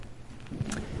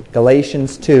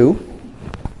Galatians 2.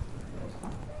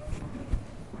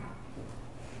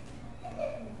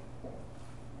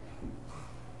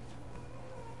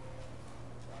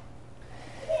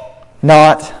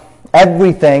 Not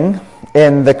everything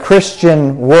in the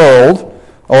Christian world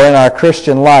or in our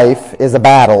Christian life is a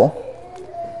battle.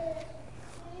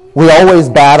 We always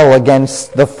battle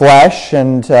against the flesh,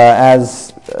 and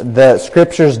as the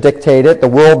Scriptures dictate it, the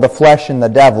world, the flesh, and the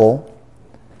devil.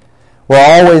 We're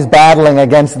always battling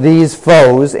against these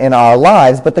foes in our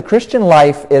lives, but the Christian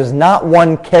life is not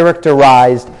one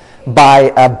characterized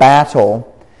by a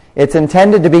battle. It's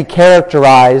intended to be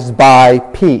characterized by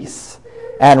peace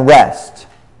and rest,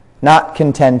 not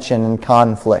contention and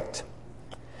conflict.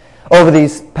 Over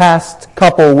these past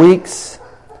couple weeks,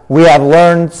 we have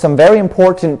learned some very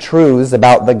important truths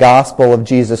about the gospel of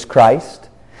Jesus Christ.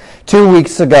 2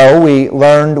 weeks ago, we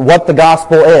learned what the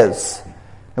gospel is.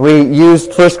 We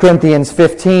used 1 Corinthians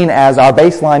 15 as our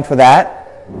baseline for that,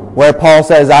 where Paul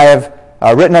says, I have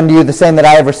written unto you the same that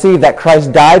I have received, that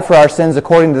Christ died for our sins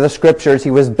according to the Scriptures. He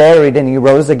was buried and he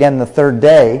rose again the third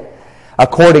day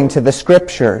according to the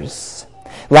Scriptures.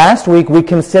 Last week we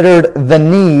considered the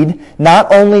need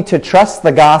not only to trust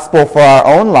the gospel for our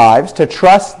own lives, to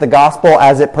trust the gospel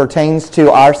as it pertains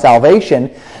to our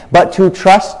salvation, but to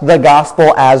trust the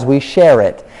gospel as we share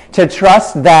it. To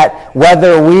trust that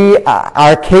whether we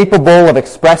are capable of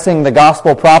expressing the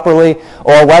gospel properly,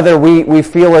 or whether we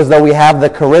feel as though we have the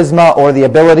charisma or the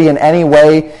ability in any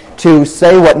way to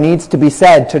say what needs to be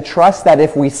said, to trust that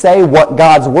if we say what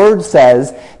God's Word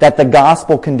says, that the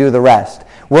gospel can do the rest.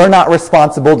 We're not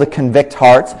responsible to convict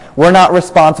hearts. We're not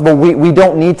responsible. We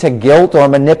don't need to guilt or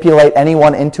manipulate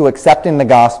anyone into accepting the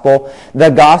gospel.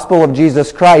 The gospel of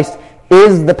Jesus Christ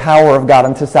is the power of God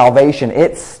unto salvation.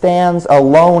 It stands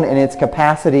alone in its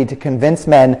capacity to convince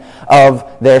men of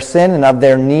their sin and of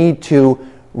their need to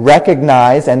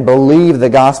recognize and believe the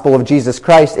gospel of Jesus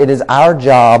Christ. It is our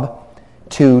job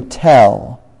to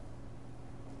tell.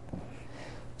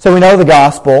 So we know the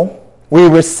gospel. We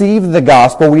receive the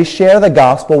gospel, we share the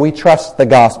gospel, we trust the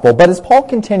gospel. But as Paul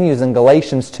continues in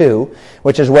Galatians 2,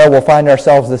 which is where we'll find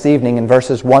ourselves this evening in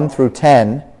verses 1 through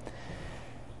 10,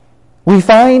 we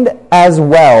find as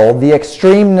well the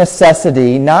extreme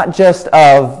necessity not just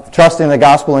of trusting the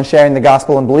gospel and sharing the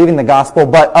gospel and believing the gospel,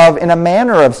 but of, in a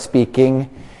manner of speaking,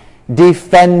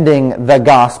 defending the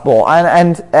gospel.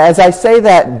 And as I say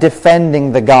that,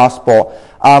 defending the gospel,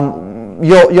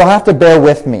 you'll have to bear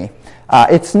with me.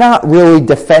 It's not really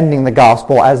defending the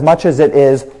gospel as much as it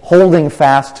is holding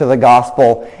fast to the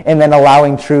gospel and then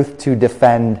allowing truth to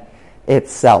defend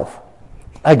itself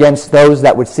against those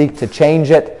that would seek to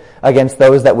change it, against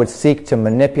those that would seek to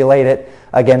manipulate it,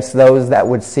 against those that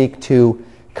would seek to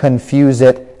confuse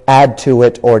it, add to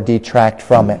it, or detract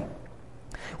from it.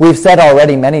 We've said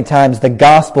already many times the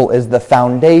gospel is the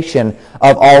foundation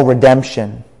of all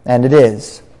redemption, and it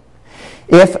is.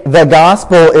 If the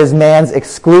gospel is man's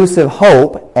exclusive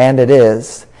hope, and it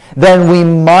is, then we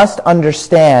must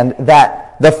understand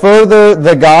that the further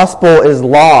the gospel is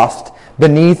lost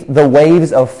beneath the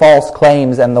waves of false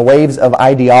claims and the waves of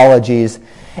ideologies,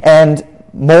 and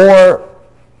more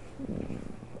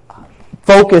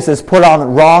focus is put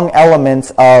on wrong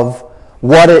elements of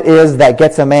what it is that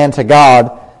gets a man to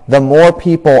God, the more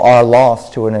people are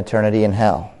lost to an eternity in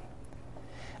hell.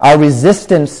 Our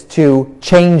resistance to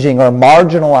changing or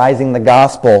marginalizing the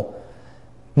gospel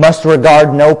must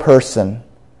regard no person.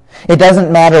 It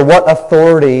doesn't matter what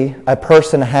authority a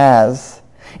person has.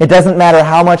 It doesn't matter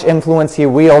how much influence he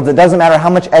wields. It doesn't matter how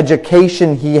much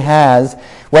education he has,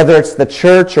 whether it's the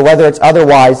church or whether it's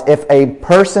otherwise. If a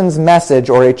person's message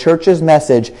or a church's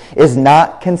message is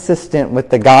not consistent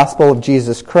with the gospel of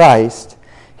Jesus Christ,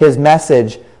 his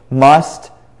message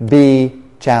must be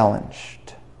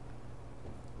challenged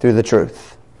through the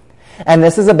truth. And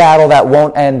this is a battle that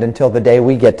won't end until the day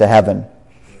we get to heaven.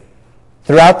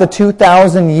 Throughout the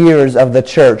 2,000 years of the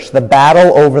church, the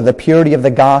battle over the purity of the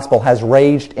gospel has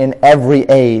raged in every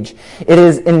age. It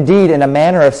is indeed, in a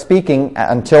manner of speaking,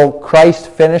 until Christ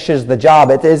finishes the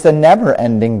job, it is a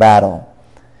never-ending battle.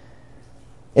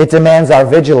 It demands our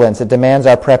vigilance. It demands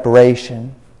our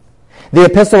preparation. The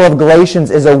Epistle of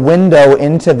Galatians is a window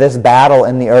into this battle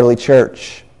in the early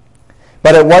church.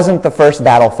 But it wasn't the first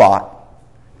battle fought.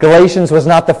 Galatians was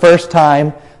not the first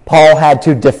time Paul had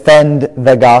to defend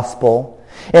the gospel.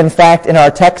 In fact, in our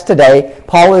text today,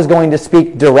 Paul is going to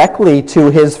speak directly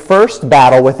to his first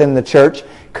battle within the church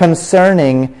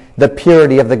concerning the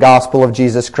purity of the gospel of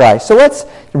Jesus Christ. So let's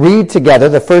read together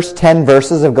the first 10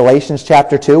 verses of Galatians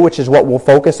chapter 2, which is what we'll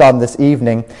focus on this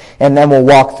evening, and then we'll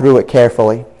walk through it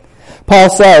carefully. Paul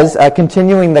says,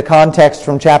 continuing the context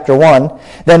from chapter 1,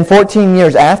 "Then 14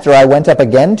 years after I went up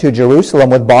again to Jerusalem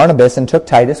with Barnabas and took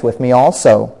Titus with me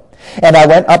also. And I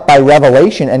went up by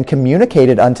revelation and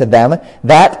communicated unto them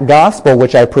that gospel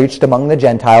which I preached among the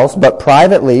Gentiles, but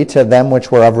privately to them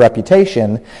which were of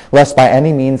reputation, lest by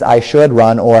any means I should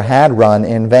run or had run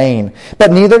in vain.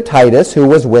 But neither Titus, who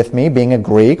was with me, being a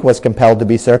Greek, was compelled to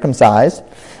be circumcised,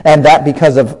 and that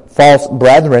because of false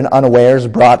brethren unawares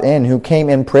brought in, who came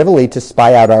in privily to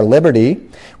spy out our liberty,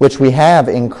 which we have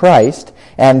in Christ,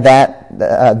 and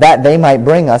that they might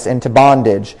bring us into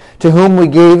bondage, to whom we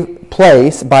gave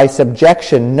place by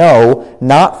subjection, no,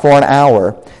 not for an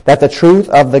hour, that the truth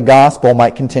of the gospel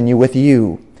might continue with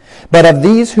you. But of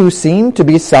these who seemed to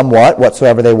be somewhat,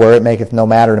 whatsoever they were, it maketh no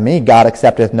matter to me, God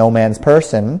accepteth no man's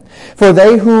person. For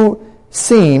they who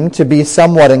seemed to be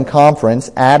somewhat in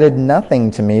conference added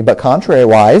nothing to me, but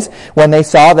contrariwise, when they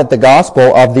saw that the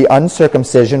gospel of the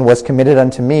uncircumcision was committed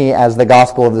unto me, as the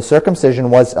gospel of the circumcision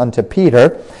was unto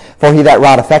Peter, for he that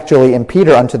wrought effectually in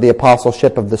Peter unto the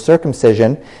apostleship of the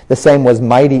circumcision, the same was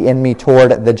mighty in me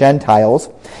toward the Gentiles.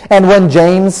 And when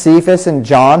James, Cephas, and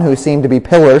John, who seemed to be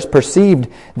pillars, perceived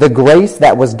the grace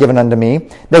that was given unto me,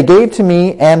 they gave to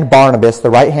me and Barnabas the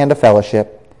right hand of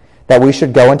fellowship, that we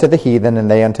should go unto the heathen, and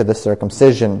they unto the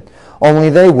circumcision.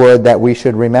 Only they would that we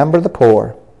should remember the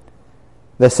poor,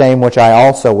 the same which I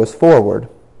also was forward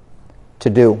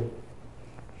to do."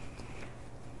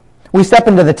 We step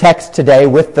into the text today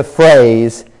with the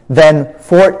phrase, "then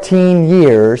 14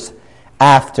 years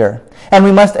after." And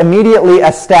we must immediately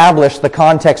establish the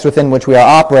context within which we are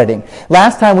operating.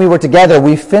 Last time we were together,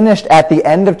 we finished at the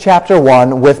end of chapter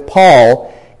 1 with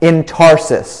Paul in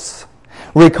Tarsus.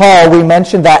 Recall, we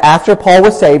mentioned that after Paul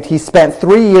was saved, he spent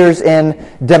 3 years in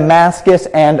Damascus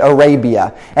and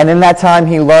Arabia. And in that time,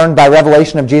 he learned by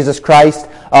revelation of Jesus Christ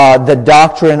the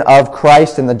doctrine of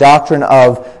Christ and the doctrine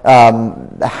of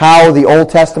how the Old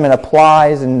Testament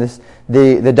applies and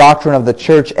the doctrine of the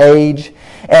church age.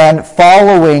 And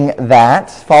following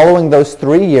those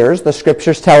 3 years, the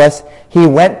Scriptures tell us he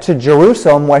went to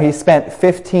Jerusalem, where he spent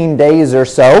 15 days or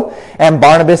so, and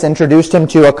Barnabas introduced him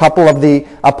to a couple of the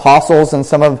apostles and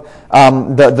some of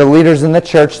the leaders in the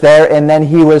church there, and then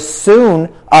he was soon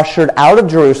ushered out of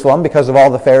Jerusalem because of all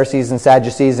the Pharisees and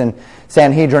Sadducees and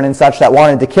Sanhedrin and such that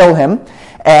wanted to kill him,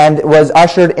 and was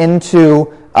ushered into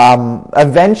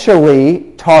eventually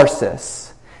Tarsus.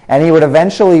 And he would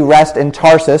eventually rest in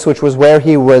Tarsus, which was where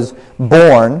he was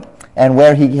born and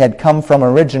where he had come from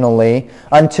originally,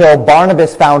 until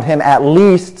Barnabas found him at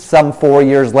least some 4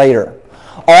 years later.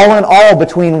 All in all,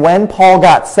 between when Paul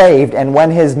got saved and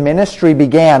when his ministry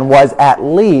began was at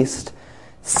least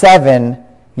 7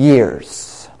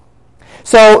 years.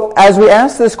 So as we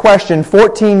ask this question,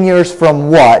 14 years from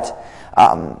what?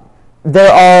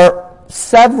 There are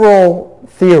several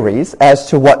theories as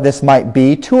to what this might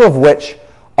be, two of which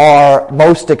are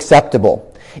most acceptable.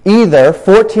 Either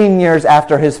 14 years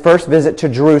after his first visit to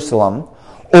Jerusalem,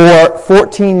 or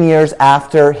 14 years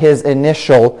after his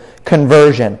initial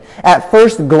conversion. At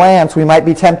first glance, we might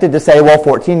be tempted to say, well,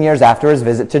 14 years after his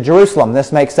visit to Jerusalem.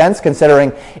 This makes sense,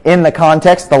 considering in the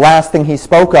context, the last thing he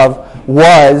spoke of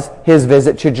was his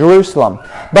visit to Jerusalem.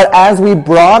 But as we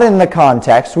broaden the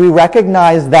context, we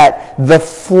recognize that the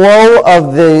flow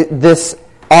of this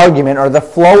argument, or the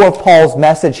flow of Paul's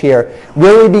message here,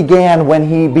 really began when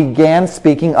he began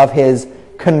speaking of his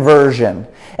conversion.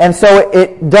 And so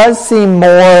it does seem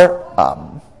more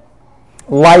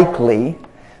likely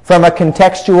from a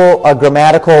contextual, a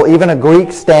grammatical, even a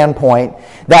Greek standpoint,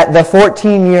 that the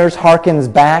 14 years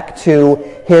harkens back to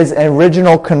his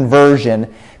original conversion,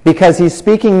 because he's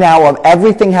speaking now of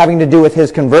everything having to do with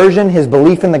his conversion, his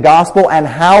belief in the gospel, and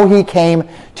how he came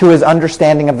to his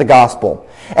understanding of the gospel.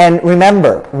 And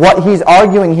remember, what he's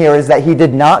arguing here is that he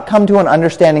did not come to an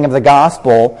understanding of the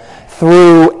gospel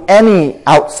through any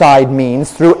outside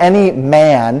means, through any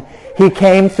man. He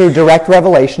came through direct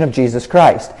revelation of Jesus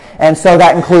Christ. And so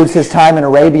that includes his time in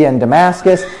Arabia and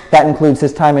Damascus, that includes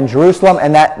his time in Jerusalem,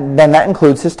 and that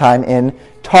includes his time in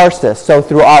Tarsus. So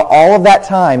throughout all of that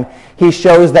time, he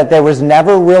shows that there was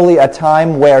never really a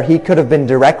time where he could have been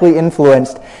directly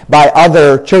influenced by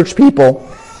other church people,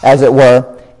 as it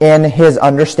were, in his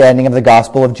understanding of the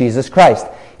gospel of Jesus Christ.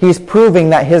 He's proving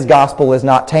that his gospel is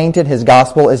not tainted, his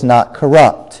gospel is not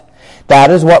corrupt. That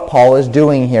is what Paul is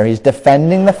doing here. He's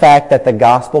defending the fact that the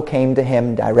gospel came to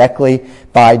him directly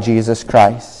by Jesus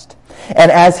Christ.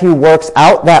 And as he works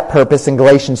out that purpose in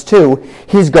Galatians 2,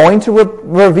 he's going to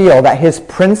reveal that his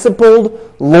principled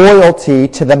loyalty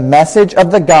to the message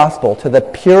of the gospel, to the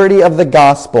purity of the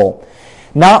gospel,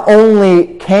 not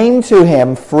only came to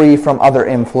him free from other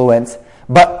influence,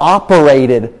 but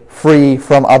operated free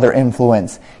from other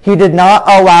influence. He did not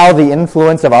allow the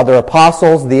influence of other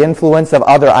apostles, the influence of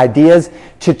other ideas,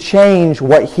 to change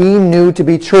what he knew to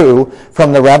be true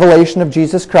from the revelation of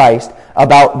Jesus Christ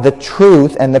about the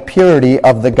truth and the purity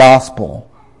of the gospel.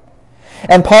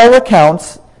 And Paul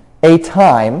recounts a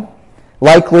time,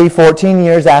 likely 14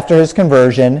 years after his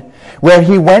conversion, where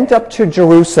he went up to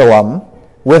Jerusalem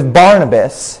with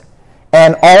Barnabas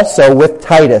and also with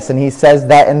Titus. And he says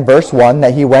that in verse 1,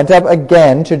 that he went up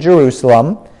again to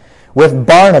Jerusalem with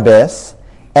Barnabas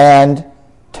and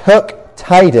took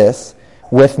Titus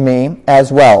with me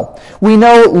as well. We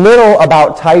know little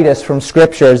about Titus from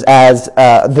Scriptures as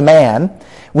the man.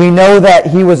 We know that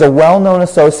he was a well-known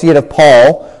associate of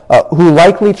Paul, who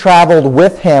likely traveled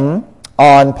with him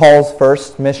on Paul's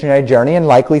first missionary journey and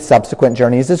likely subsequent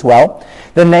journeys as well.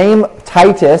 The name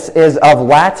Titus is of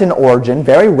Latin origin,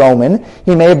 very Roman.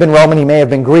 He may have been Roman, he may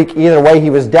have been Greek. Either way, he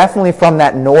was definitely from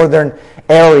that northern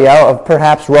area of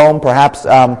perhaps Rome, perhaps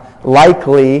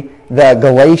likely the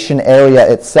Galatian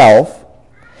area itself.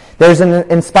 There's an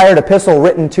inspired epistle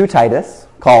written to Titus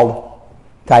called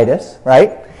Titus,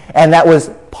 right? And that was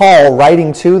Paul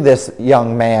writing to this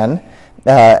young man,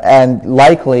 and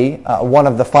likely one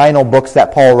of the final books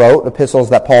that Paul wrote, epistles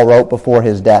that Paul wrote before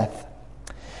his death.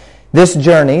 This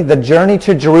journey, the journey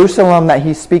to Jerusalem that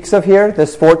he speaks of here,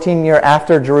 this 14 year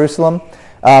after Jerusalem,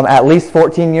 at least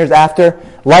 14 years after,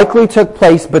 likely took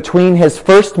place between his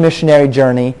first missionary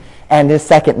journey and his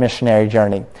second missionary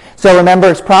journey. So remember,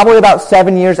 it's probably about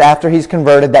 7 years after he's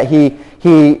converted that he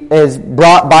is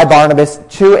brought by Barnabas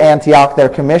to Antioch. They're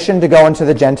commissioned to go into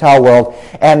the Gentile world,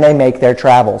 and they make their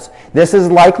travels. This is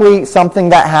likely something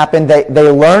that happened. They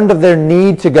learned of their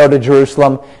need to go to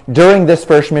Jerusalem during this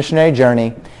first missionary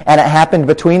journey, and it happened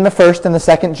between the first and the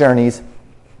second journeys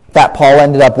that Paul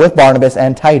ended up with Barnabas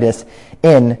and Titus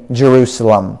in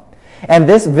Jerusalem. And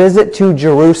this visit to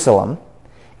Jerusalem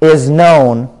is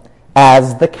known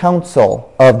as the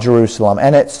Council of Jerusalem,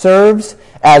 and it serves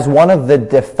as one of the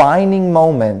defining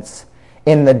moments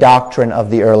in the doctrine of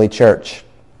the early church.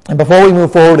 And before we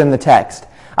move forward in the text,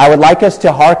 I would like us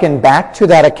to hearken back to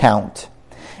that account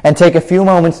and take a few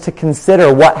moments to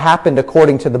consider what happened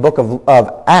according to the book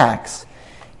of Acts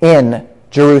in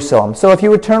Jerusalem. So if you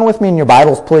would turn with me in your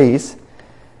Bibles, please,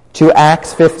 to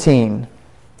Acts 15.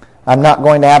 I'm not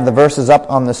going to have the verses up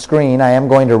on the screen. I am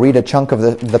going to read a chunk of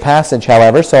the passage,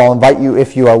 however, so I'll invite you,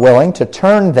 if you are willing, to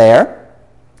turn there,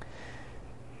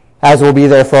 as we'll be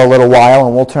there for a little while,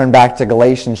 and we'll turn back to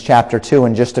Galatians chapter 2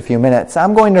 in just a few minutes.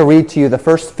 I'm going to read to you the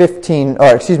first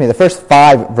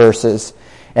 5 verses,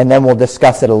 and then we'll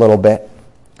discuss it a little bit.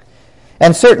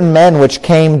 And certain men which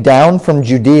came down from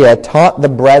Judea taught the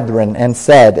brethren, and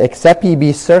said, Except ye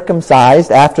be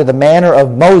circumcised after the manner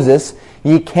of Moses,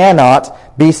 ye cannot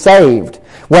be saved.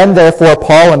 When therefore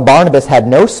Paul and Barnabas had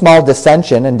no small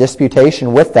dissension and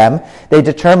disputation with them, they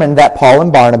determined that Paul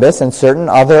and Barnabas and certain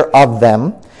other of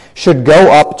them should go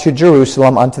up to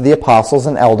Jerusalem unto the apostles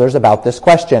and elders about this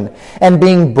question. And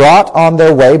being brought on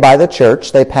their way by the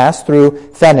church, they passed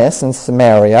through Phoenice and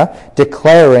Samaria,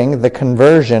 declaring the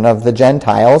conversion of the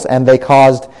Gentiles, and they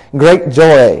caused great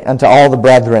joy unto all the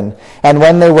brethren. And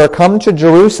when they were come to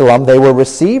Jerusalem, they were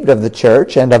received of the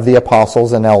church and of the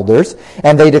apostles and elders,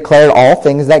 and they declared all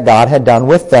things that God had done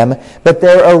with them. But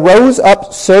there arose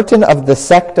up certain of the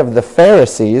sect of the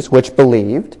Pharisees which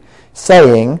believed,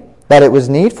 saying that it was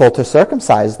needful to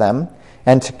circumcise them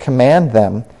and to command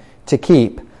them to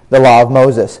keep the law of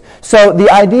Moses. So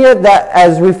the idea that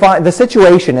as we find the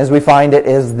situation as we find it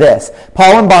is this.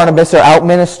 Paul and Barnabas are out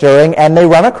ministering, and they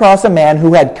run across a man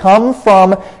who had come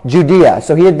from Judea.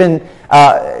 So he had been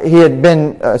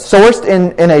sourced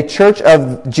in a church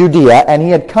of Judea, and he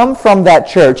had come from that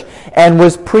church and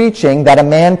was preaching that a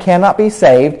man cannot be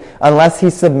saved unless he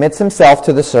submits himself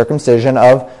to the circumcision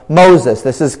of Moses.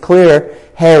 This is clear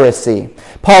heresy.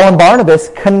 Paul and Barnabas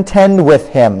contend with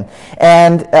him,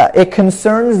 and it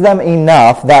concerns them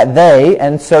enough that they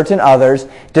and certain others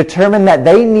determine that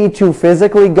they need to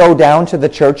physically go down to the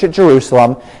church at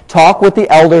Jerusalem, talk with the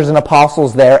elders and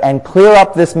apostles there, and clear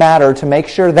up this matter to make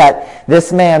sure that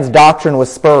this man's doctrine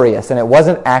was spurious, and it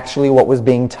wasn't actually what was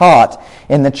being taught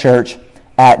in the church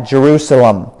at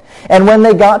Jerusalem. And when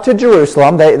they got to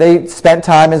Jerusalem, they spent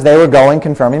time as they were going,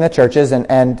 confirming the churches and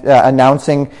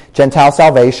announcing Gentile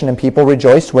salvation, and people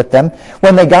rejoiced with them.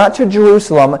 When they got to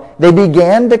Jerusalem, they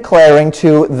began declaring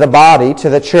to the body, to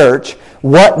the church,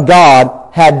 what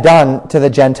God had done to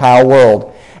the Gentile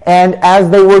world. And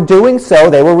as they were doing so,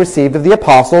 they were received of the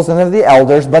apostles and of the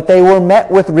elders, but they were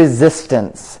met with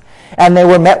resistance. And they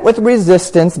were met with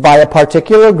resistance by a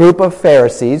particular group of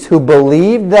Pharisees who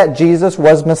believed that Jesus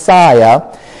was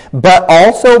Messiah, but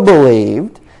also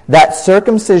believed that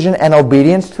circumcision and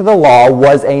obedience to the law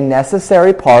was a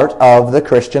necessary part of the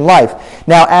Christian life.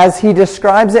 Now, as he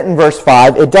describes it in verse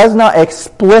 5, it does not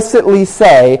explicitly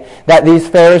say that these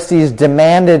Pharisees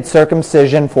demanded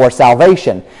circumcision for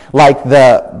salvation, like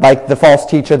the false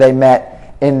teacher they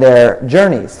met in their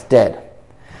journeys did.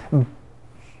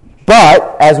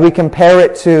 But as we compare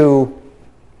it to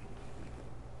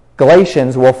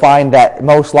Galatians, we'll find that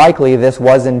most likely this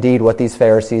was indeed what these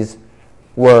Pharisees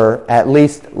were at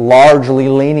least largely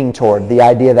leaning toward, the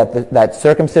idea that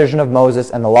circumcision of Moses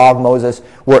and the law of Moses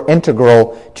were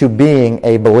integral to being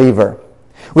a believer.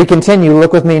 We continue.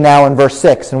 Look with me now in verse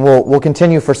 6, and we'll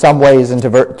continue for some ways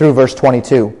through verse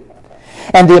 22.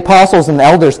 And the apostles and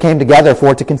elders came together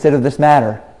to consider this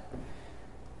matter.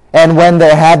 And when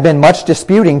there had been much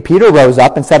disputing, Peter rose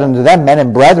up and said unto them, Men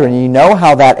and brethren, ye know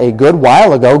how that a good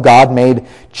while ago God made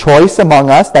choice among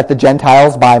us that the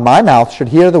Gentiles by my mouth should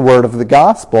hear the word of the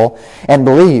gospel and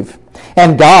believe.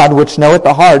 And God, which knoweth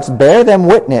the hearts, bare them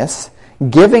witness,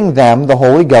 giving them the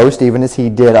Holy Ghost, even as he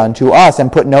did unto us, and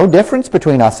put no difference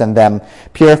between us and them,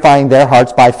 purifying their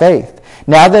hearts by faith.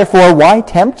 Now therefore, why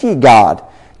tempt ye God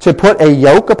to put a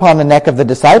yoke upon the neck of the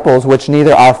disciples, which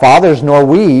neither our fathers nor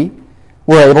we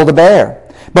were able to bear?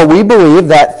 But we believe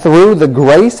that through the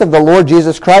grace of the Lord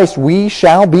Jesus Christ we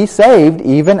shall be saved,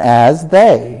 even as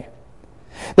they.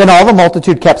 Then all the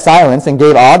multitude kept silence and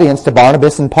gave audience to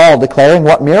Barnabas and Paul, declaring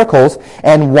what miracles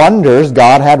and wonders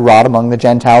God had wrought among the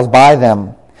Gentiles by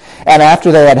them. And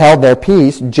after they had held their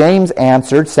peace, James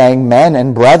answered, saying, Men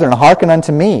and brethren, hearken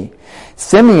unto me.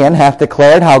 Simeon hath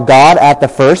declared how God at the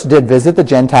first did visit the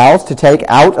Gentiles to take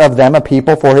out of them a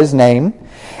people for his name.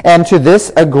 And to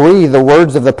this agree the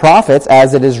words of the prophets,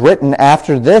 as it is written,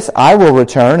 After this I will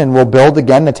return, and will build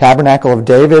again the tabernacle of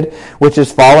David, which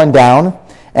is fallen down,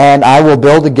 and I will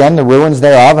build again the ruins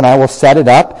thereof, and I will set it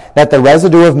up, that the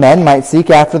residue of men might seek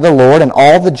after the Lord, and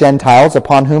all the Gentiles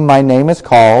upon whom my name is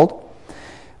called,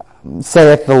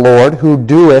 saith the Lord, who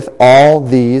doeth all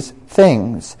these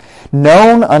things.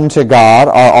 Known unto God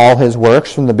are all his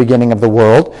works from the beginning of the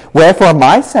world. Wherefore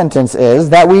my sentence is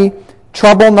that we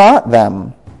trouble not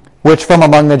them, which from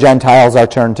among the Gentiles are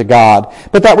turned to God,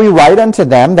 but that we write unto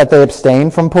them that they abstain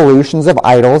from pollutions of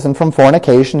idols, and from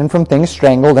fornication, and from things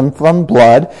strangled, and from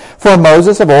blood. For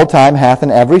Moses of old time hath in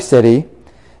every city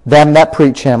them that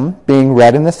preach him, being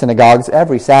read in the synagogues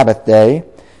every Sabbath day.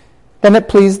 Then it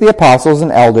pleased the apostles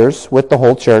and elders with the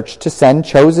whole church to send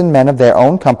chosen men of their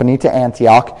own company to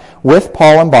Antioch with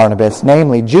Paul and Barnabas,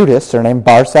 namely Judas, surnamed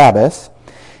Barsabbas,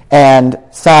 and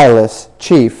Silas,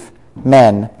 chief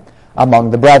men among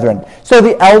the brethren. So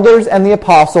the elders and the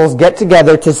apostles get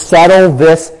together to settle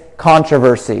this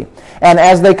controversy. And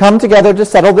as they come together to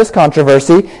settle this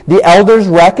controversy, the elders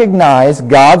recognize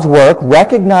God's work,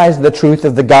 recognize the truth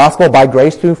of the gospel by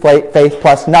grace through faith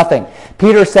plus nothing.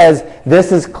 Peter says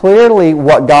this is clearly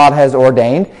what God has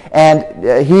ordained,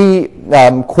 and he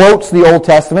quotes the Old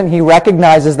Testament. He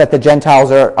recognizes that the Gentiles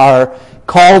are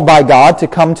called by God to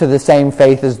come to the same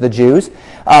faith as the Jews.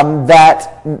 And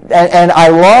I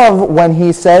love when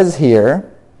he says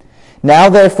here, Now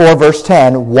therefore, verse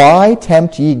 10, Why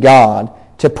tempt ye God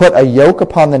to put a yoke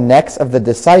upon the necks of the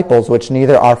disciples, which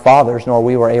neither our fathers nor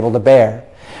we were able to bear?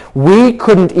 We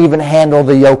couldn't even handle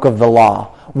the yoke of the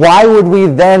law. Why would we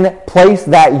then place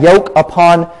that yoke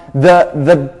upon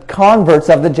the converts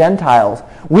of the Gentiles?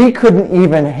 We couldn't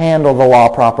even handle the law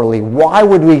properly. Why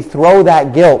would we throw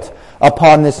that guilt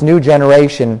upon this new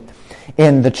generation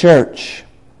in the church?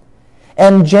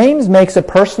 And James makes a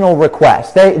personal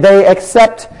request. They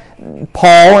accept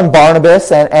Paul and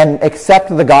Barnabas and accept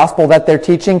the gospel that they're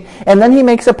teaching, and then he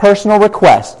makes a personal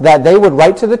request that they would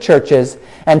write to the churches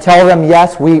and tell them,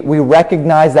 yes, we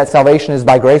recognize that salvation is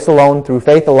by grace alone, through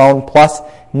faith alone, plus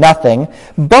nothing,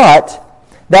 but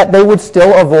that they would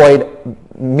still avoid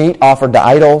meat offered to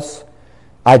idols,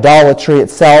 idolatry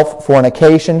itself,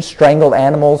 fornication, strangled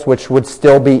animals, which would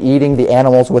still be eating the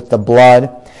animals with the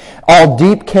blood, all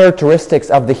deep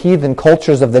characteristics of the heathen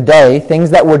cultures of the day,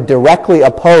 things that would directly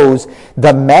oppose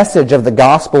the message of the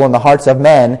gospel in the hearts of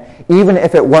men, even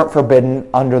if it weren't forbidden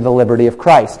under the liberty of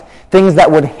Christ. Things that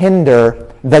would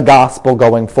hinder the gospel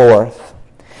going forth.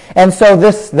 And so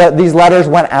these letters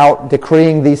went out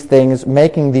decreeing these things,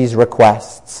 making these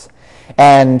requests.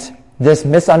 And this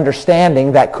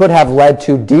misunderstanding that could have led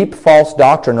to deep false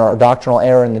doctrine or doctrinal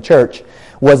error in the church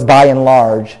was by and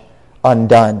large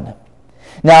undone.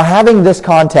 Now, having this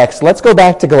context, let's go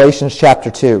back to Galatians chapter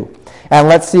 2, and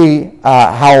let's see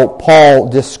how Paul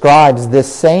describes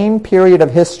this same period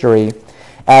of history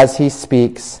as he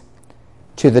speaks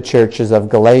to the churches of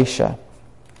Galatia.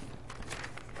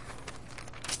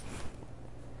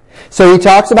 So he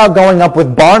talks about going up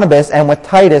with Barnabas and with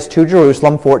Titus to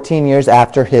Jerusalem 14 years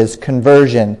after his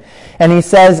conversion. And he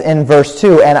says in verse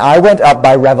 2, "And I went up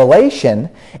by revelation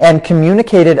and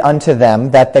communicated unto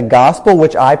them that the gospel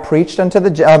which I preached unto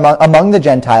among the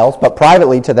Gentiles, but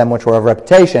privately to them which were of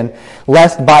reputation,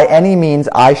 lest by any means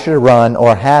I should run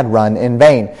or had run in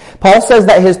vain." Paul says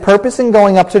that his purpose in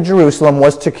going up to Jerusalem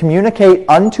was to communicate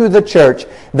unto the church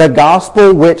the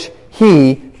gospel which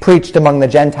he preached among the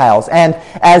Gentiles. And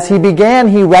as he began,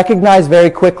 he recognized very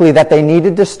quickly that they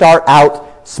needed to start out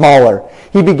smaller.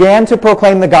 He began to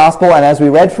proclaim the gospel, and as we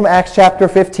read from Acts chapter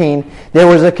 15, there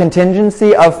was a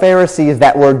contingency of Pharisees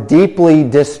that were deeply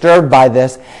disturbed by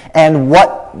this, and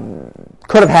what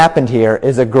could have happened here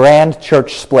is a grand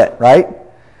church split, right?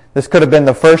 This could have been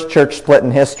the first church split in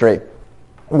history,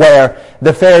 where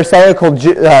the Pharisaical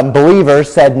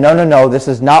believers said, no, this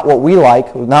is not what we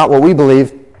like, not what we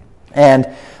believe, and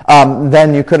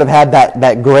then you could have had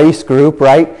that grace group,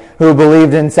 right, who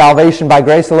believed in salvation by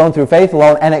grace alone through faith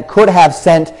alone, and it could have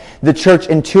sent the church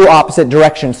in two opposite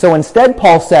directions. So instead,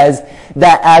 Paul says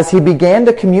that as he began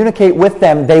to communicate with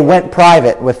them, they went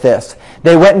private with this.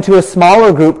 They went into a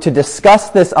smaller group to discuss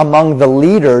this among the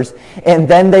leaders, and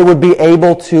then they would be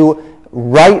able to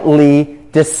rightly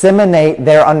disseminate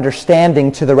their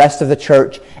understanding to the rest of the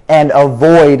church and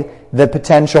avoid the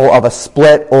potential of a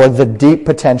split or the deep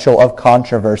potential of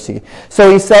controversy.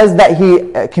 So he says that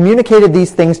he communicated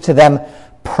these things to them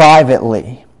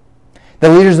privately. The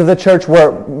leaders of the church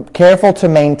were careful to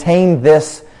maintain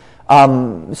this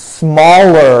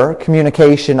smaller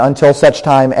communication until such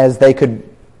time as they could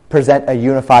present a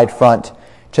unified front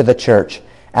to the church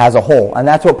as a whole. And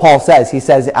that's what Paul says. He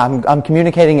says, I'm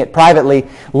communicating it privately,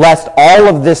 lest all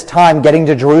of this time getting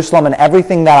to Jerusalem and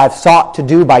everything that I've sought to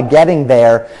do by getting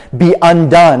there be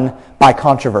undone by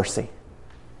controversy.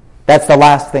 That's the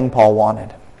last thing Paul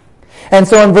wanted. And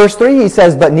so in verse 3 he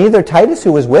says, "But neither Titus,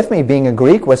 who was with me, being a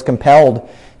Greek, was compelled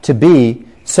to be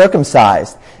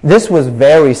circumcised." This was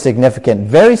very significant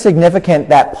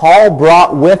that Paul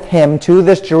brought with him to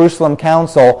this Jerusalem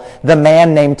council the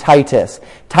man named Titus.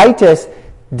 Titus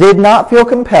did not feel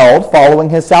compelled, following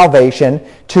his salvation,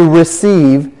 to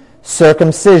receive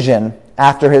circumcision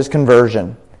after his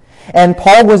conversion. And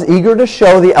Paul was eager to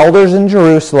show the elders in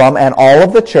Jerusalem and all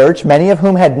of the church, many of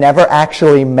whom had never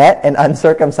actually met an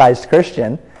uncircumcised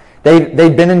Christian.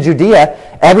 They'd been in Judea.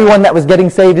 Everyone that was getting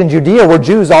saved in Judea were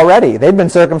Jews already. They'd been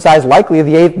circumcised likely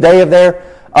the 8th day of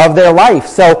their life.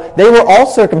 So they were all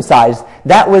circumcised.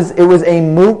 It was a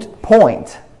moot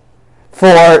point for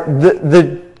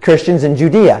the Christians in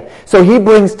Judea. So he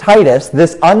brings Titus,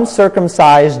 this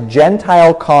uncircumcised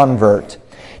Gentile convert,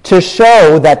 to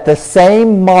show that the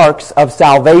same marks of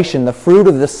salvation, the fruit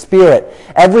of the Spirit,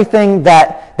 everything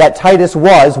that Titus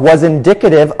was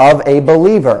indicative of a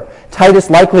believer. Titus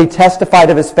likely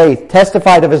testified of his faith,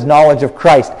 testified of his knowledge of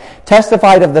Christ,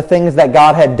 testified of the things that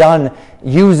God had done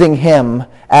using him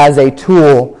as a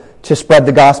tool to spread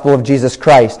the gospel of Jesus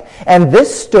Christ. And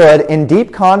this stood in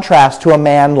deep contrast to a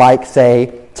man like,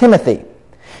 say, Timothy.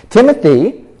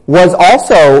 Timothy was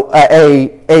also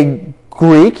a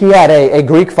Greek. He had a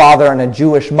Greek father and a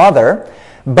Jewish mother,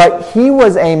 but he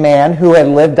was a man who had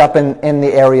lived up in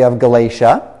the area of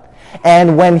Galatia.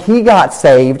 And when he got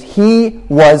saved, he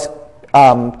was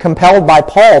compelled by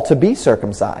Paul to be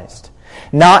circumcised.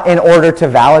 Not in order to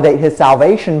validate his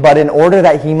salvation, but in order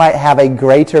that he might have a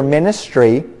greater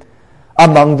ministry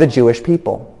among the Jewish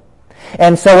people.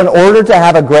 And so in order to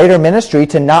have a greater ministry,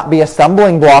 to not be a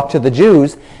stumbling block to the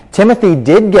Jews, Timothy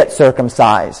did get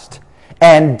circumcised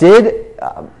and did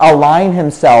align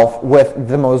himself with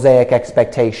the Mosaic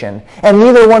expectation. And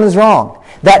neither one is wrong.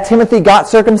 That Timothy got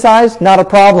circumcised, not a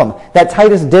problem. That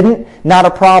Titus didn't, not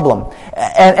a problem.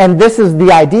 And this is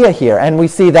the idea here. And we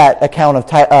see that account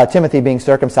of Timothy being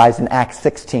circumcised in Acts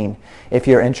 16, if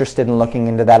you're interested in looking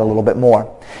into that a little bit more.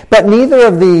 But neither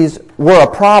of these were a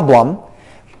problem.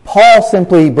 Paul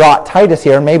simply brought Titus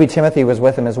here, and maybe Timothy was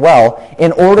with him as well,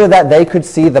 in order that they could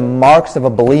see the marks of a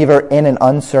believer in an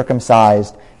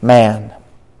uncircumcised man.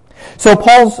 So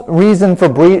Paul's reason for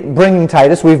bringing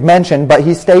Titus, we've mentioned, but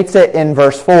he states it in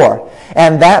verse 4.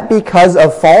 "And that because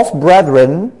of false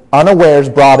brethren, unawares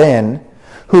brought in,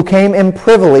 who came in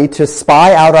privily to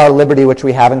spy out our liberty which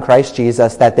we have in Christ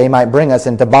Jesus, that they might bring us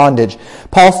into bondage."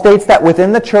 Paul states that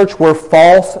within the church were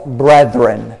false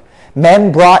brethren.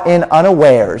 Men brought in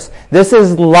unawares. This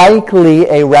is likely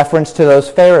a reference to those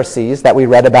Pharisees that we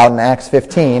read about in Acts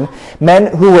 15. Men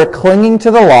who were clinging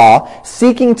to the law,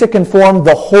 seeking to conform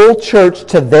the whole church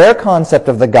to their concept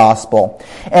of the gospel.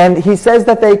 And he says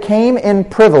that they came in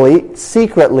privily,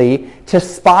 secretly, to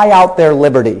spy out their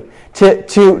liberty.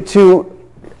 To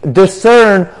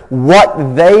discern what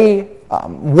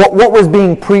was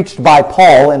being preached by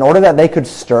Paul in order that they could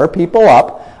stir people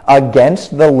up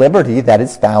against the liberty that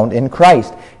is found in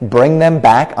Christ. Bring them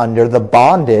back under the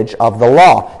bondage of the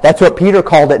law. That's what Peter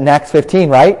called it in Acts 15,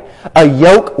 right? A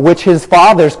yoke which his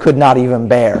fathers could not even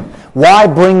bear. Why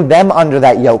bring them under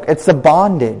that yoke? It's a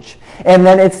bondage. And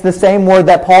then it's the same word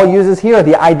that Paul uses here,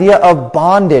 the idea of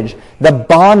bondage, the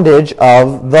bondage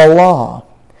of the law.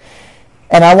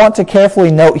 And I want to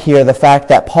carefully note here the fact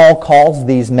that Paul calls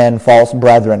these men false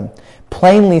brethren,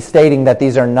 plainly stating that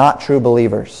these are not true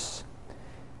believers.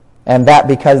 And that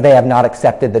because they have not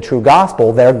accepted the true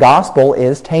gospel, their gospel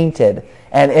is tainted.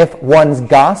 And if one's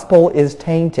gospel is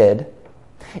tainted,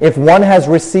 if one has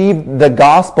received the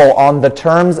gospel on the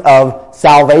terms of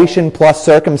salvation plus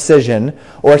circumcision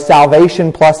or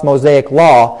salvation plus Mosaic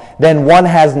law, then one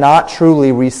has not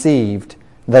truly received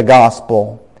the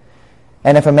gospel.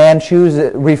 And if a man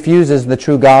refuses the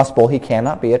true gospel, he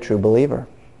cannot be a true believer.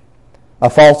 A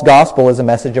false gospel is a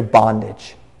message of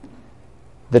bondage.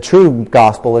 The true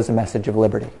gospel is a message of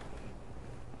liberty.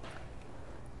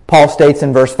 Paul states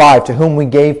in verse 5, to whom we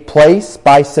gave place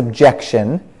by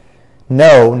subjection,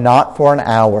 no, not for an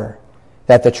hour,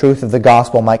 that the truth of the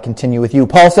gospel might continue with you.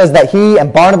 Paul says that he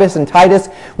and Barnabas and Titus,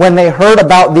 when they heard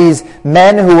about these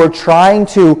men who were trying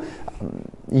to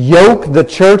yoke the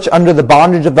church under the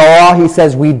bondage of the law, he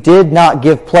says, we did not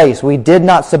give place. We did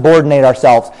not subordinate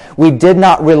ourselves. We did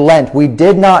not relent. We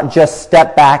did not just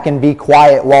step back and be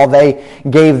quiet while they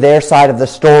gave their side of the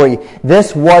story.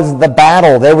 This was the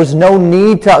battle. There was no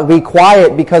need to be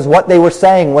quiet because what they were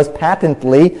saying was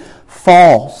patently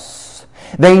false.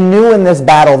 They knew in this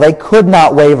battle they could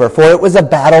not waver, for it was a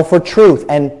battle for truth,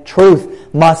 and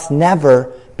truth must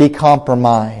never be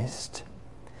compromised.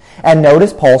 And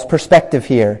notice Paul's perspective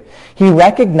here. He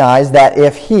recognized that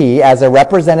if he, as a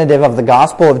representative of the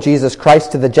gospel of Jesus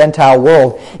Christ to the Gentile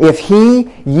world, if he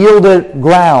yielded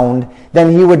ground,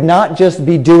 then he would not just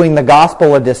be doing the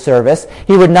gospel a disservice.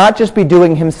 He would not just be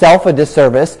doing himself a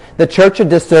disservice, the church a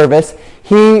disservice.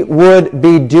 He would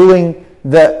be doing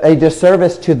a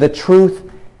disservice to the truth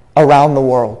around the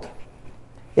world.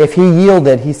 If he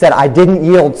yielded, he said, I didn't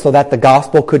yield so that the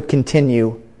gospel could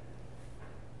continue.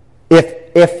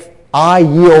 If I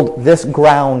yield this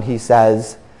ground, he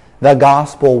says, the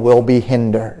gospel will be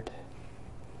hindered.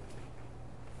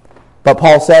 But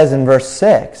Paul says in verse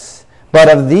 6, but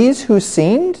of these who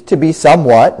seemed to be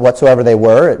somewhat, whatsoever they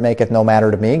were, it maketh no matter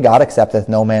to me, God accepteth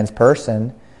no man's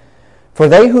person. For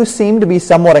they who seemed to be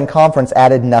somewhat in conference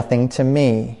added nothing to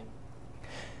me.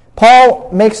 Paul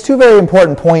makes two very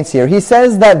important points here. He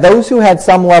says that those who had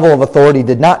some level of authority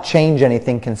did not change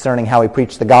anything concerning how he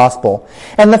preached the gospel.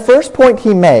 And the first point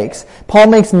he makes, Paul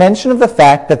makes mention of the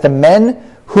fact that the men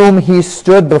whom he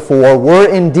stood before were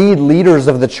indeed leaders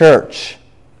of the church.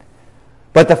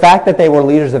 But the fact that they were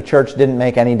leaders of church didn't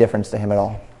make any difference to him at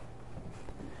all.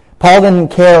 Paul didn't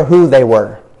care who they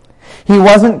were. He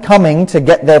wasn't coming to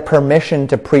get their permission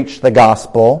to preach the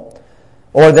gospel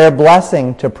or their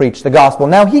blessing to preach the gospel.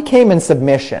 Now, he came in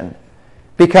submission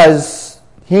because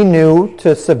he knew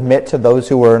to submit to those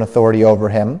who were in authority over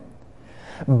him.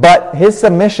 But his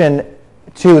submission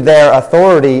to their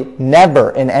authority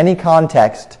never, in any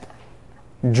context,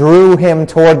 drew him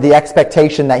toward the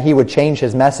expectation that he would change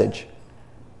his message.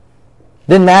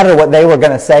 Didn't matter what they were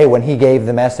going to say when he gave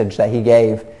the message that he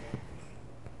gave.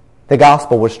 The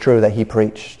gospel was true that he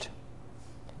preached.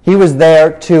 He was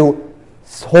there to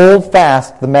hold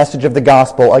fast the message of the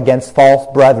gospel against false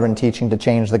brethren teaching to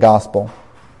change the gospel.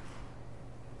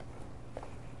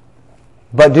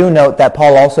 But do note that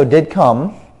Paul also did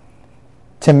come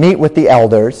to meet with the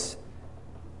elders,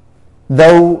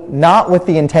 though not with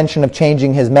the intention of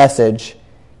changing his message.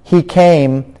 He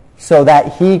came so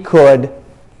that he could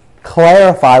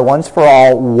clarify once for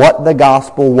all what the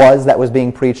gospel was that was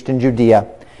being preached in Judea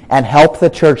and help the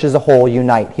church as a whole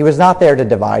unite. He was not there to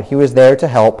divide. He was there to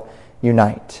help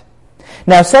unite.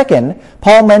 Now, second,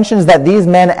 Paul mentions that these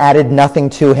men added nothing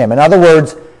to him. In other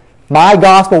words, my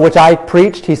gospel which I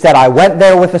preached, he said, I went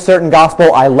there with a certain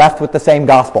gospel, I left with the same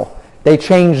gospel. They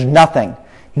changed nothing.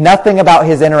 Nothing about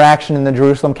his interaction in the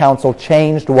Jerusalem Council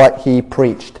changed what he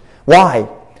preached. Why?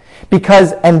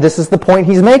 Because, and this is the point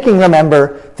he's making,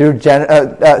 remember, through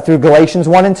Galatians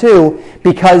 1 and 2,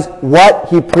 because what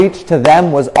he preached to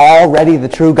them was already the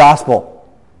true gospel.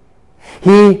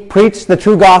 He preached the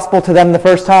true gospel to them the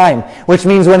first time, which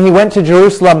means when he went to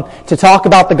Jerusalem to talk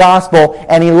about the gospel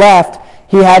and he left,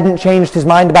 he hadn't changed his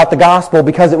mind about the gospel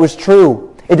because it was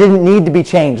true. It didn't need to be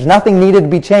changed. Nothing needed to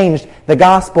be changed. The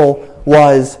gospel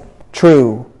was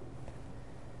true.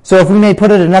 So if we may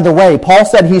put it another way, Paul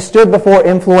said he stood before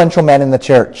influential men in the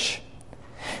church.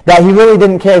 That he really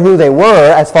didn't care who they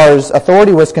were as far as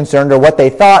authority was concerned or what they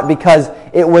thought, because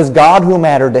it was God who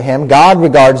mattered to him. God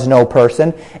regards no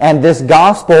person, and this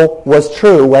gospel was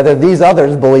true, whether these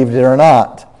others believed it or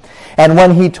not. And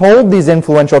when he told these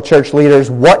influential church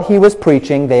leaders what he was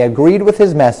preaching, they agreed with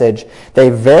his message, they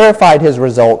verified his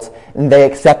results, and they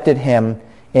accepted him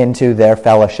into their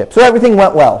fellowship. So everything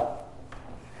went well.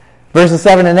 Verses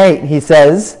 7 and 8, he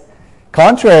says,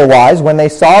 contrariwise, when they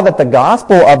saw that the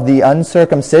gospel of the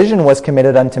uncircumcision was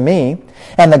committed unto me,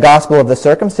 and the gospel of the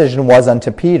circumcision was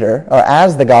unto Peter, or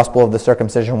as the gospel of the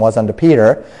circumcision was unto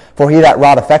Peter, for he that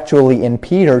wrought effectually in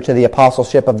Peter to the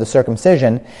apostleship of the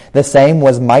circumcision, the same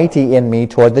was mighty in me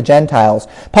toward the Gentiles.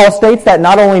 Paul states that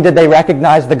not only did they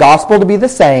recognize the gospel to be the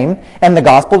same, and the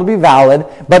gospel to be valid,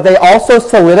 but they also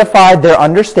solidified their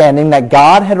understanding that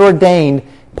God had ordained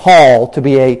Paul to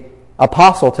be an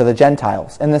apostle to the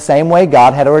Gentiles, in the same way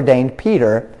God had ordained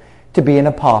Peter to be an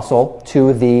apostle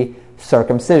to the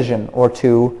circumcision, or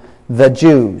to the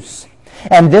Jews.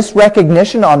 And this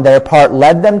recognition on their part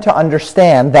led them to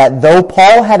understand that though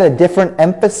Paul had a different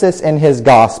emphasis in his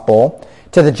gospel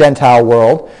to the Gentile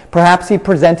world, perhaps he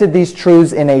presented these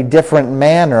truths in a different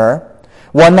manner,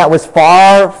 one that was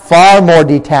far, far more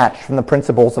detached from the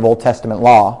principles of Old Testament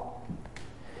law.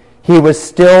 He was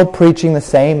still preaching the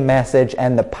same message,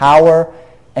 and the power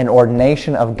and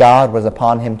ordination of God was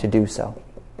upon him to do so.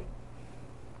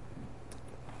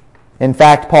 In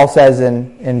fact, Paul says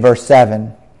in verse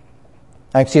 9,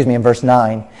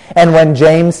 and when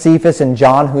James, Cephas, and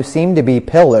John, who seemed to be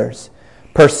pillars,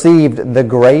 perceived the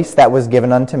grace that was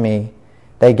given unto me,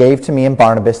 they gave to me and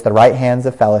Barnabas the right hands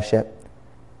of fellowship,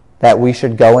 that we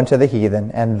should go unto the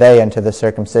heathen, and they unto the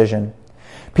circumcision.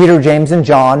 Peter, James, and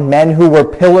John, men who were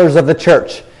pillars of the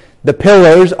church. The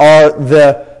pillars are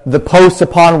the posts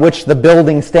upon which the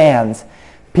building stands.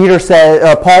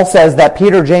 Paul says that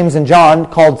Peter, James, and John,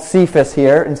 called Cephas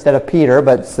here instead of Peter,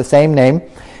 but it's the same name.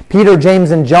 Peter,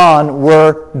 James, and John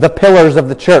were the pillars of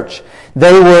the church.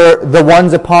 They were the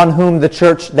ones upon whom the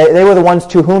church, they were the ones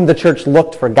to whom the church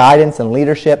looked for guidance and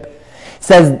leadership. It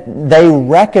says they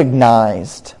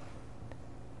recognized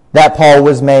that Paul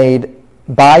was made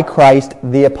by Christ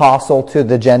the apostle to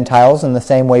the Gentiles, in the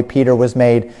same way Peter was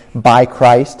made by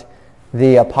Christ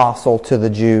the apostle to the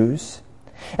Jews.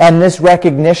 And this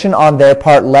recognition on their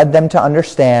part led them to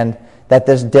understand that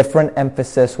this different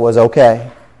emphasis was okay.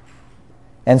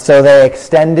 And so they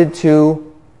extended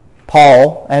to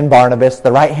Paul and Barnabas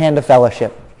the right hand of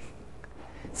fellowship.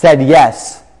 Said,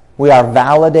 yes, we are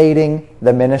validating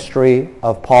the ministry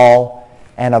of Paul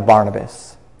and of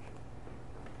Barnabas.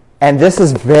 And this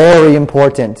is very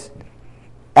important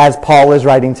as Paul is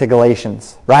writing to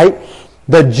Galatians, right?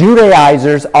 The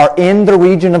Judaizers are in the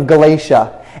region of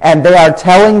Galatia, and they are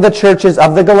telling the churches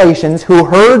of the Galatians who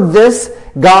heard this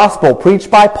gospel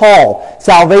preached by Paul,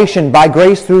 salvation by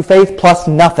grace through faith plus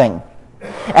nothing.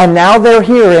 And now they're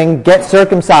hearing, get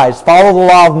circumcised, follow the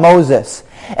law of Moses.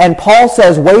 And Paul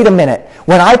says, wait a minute.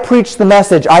 When I preached the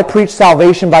message, I preached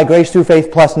salvation by grace through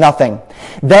faith plus nothing.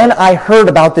 Then I heard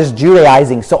about this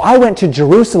Judaizing. So I went to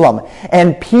Jerusalem,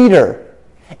 and Peter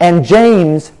and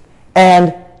James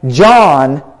and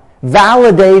John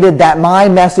validated that my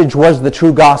message was the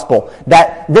true gospel.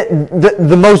 That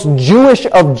the most Jewish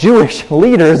of Jewish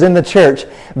leaders in the church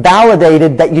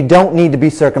validated that you don't need to be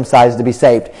circumcised to be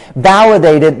saved.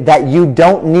 Validated that you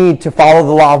don't need to follow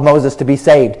the law of Moses to be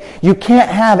saved. You can't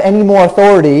have any more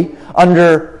authority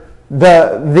under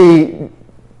the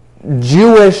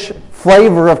Jewish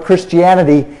flavor of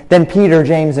Christianity than Peter,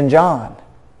 James, and John.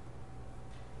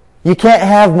 You can't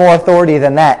have more authority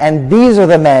than that. And these are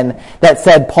the men that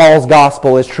said Paul's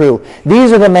gospel is true.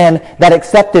 These are the men that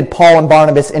accepted Paul and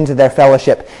Barnabas into their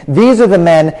fellowship. These are the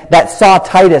men that saw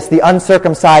Titus, the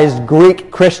uncircumcised Greek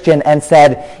Christian, and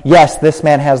said, yes, this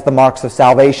man has the marks of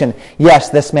salvation. Yes,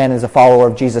 this man is a follower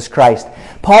of Jesus Christ.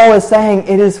 Paul is saying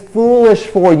it is foolish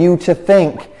for you to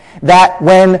think that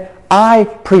when I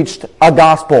preached a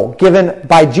gospel given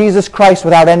by Jesus Christ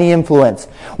without any influence,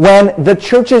 when the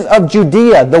churches of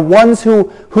Judea, the ones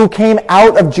who came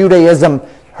out of Judaism,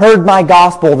 heard my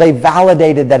gospel, they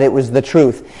validated that it was the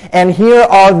truth. And here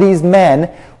are these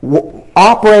men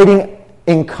operating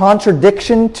in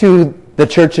contradiction to the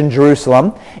church in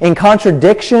Jerusalem, in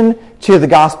contradiction to the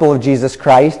gospel of Jesus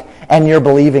Christ, and you're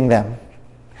believing them.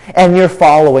 And you're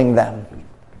following them.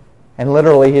 And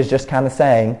literally he's just kind of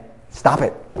saying, stop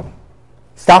it.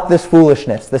 Stop this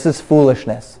foolishness. This is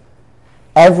foolishness.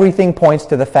 Everything points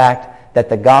to the fact that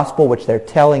the gospel which they're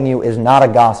telling you is not a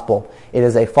gospel. It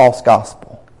is a false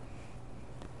gospel.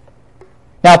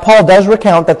 Now, Paul does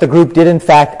recount that the group did in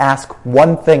fact ask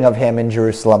one thing of him in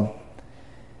Jerusalem,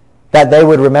 that they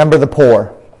would remember the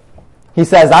poor. He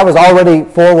says, I was already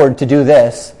forward to do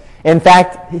this. In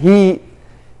fact,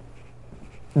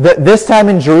 this time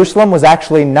in Jerusalem was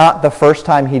actually not the first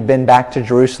time he'd been back to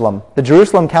Jerusalem. The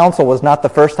Jerusalem Council was not the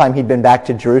first time he'd been back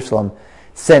to Jerusalem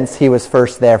since he was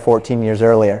first there 14 years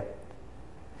earlier.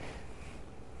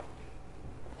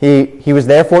 He was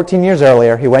there 14 years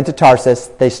earlier. He went to Tarsus.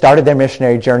 They started their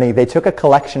missionary journey. They took a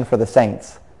collection for the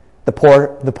saints, the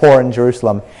poor in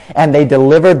Jerusalem, and they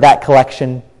delivered that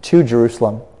collection to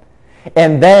Jerusalem.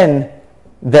 And then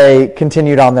they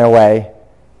continued on their way,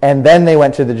 and then they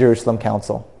went to the Jerusalem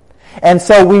Council. And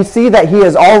so we see that he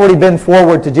has already been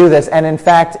forward to do this, and in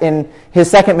fact, in his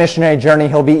second missionary journey,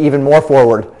 he'll be even more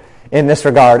forward in this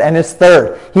regard. And his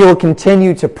third, he will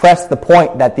continue to press the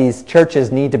point that these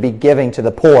churches need to be giving to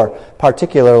the poor,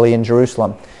 particularly in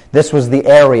Jerusalem. This was the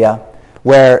area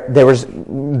where there was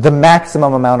the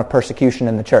maximum amount of persecution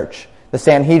in the church. The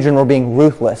Sanhedrin were being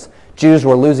ruthless. Jews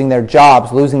were losing their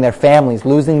jobs, losing their families,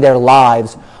 losing their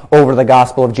lives over the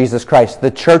gospel of Jesus Christ.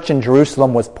 The church in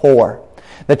Jerusalem was poor.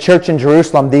 The church in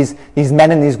Jerusalem, these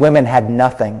men and these women had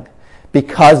nothing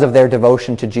because of their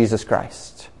devotion to Jesus Christ.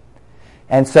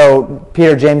 And so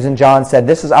Peter, James, and John said,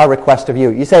 this is our request of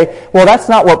you. You say, well, that's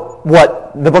not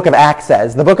what the book of Acts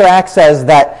says. The book of Acts says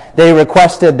that they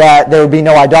requested that there would be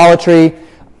no idolatry,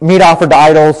 meat offered to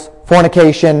idols,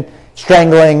 fornication,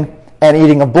 strangling, and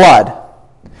eating of blood.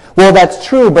 Well, that's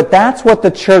true, but that's what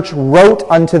the church wrote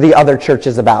unto the other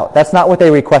churches about. That's not what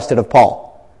they requested of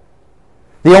Paul.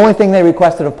 The only thing they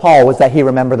requested of Paul was that he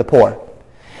remember the poor.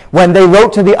 When they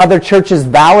wrote to the other churches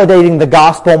validating the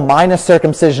gospel minus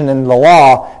circumcision in the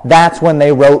law, that's when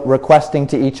they wrote requesting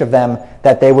to each of them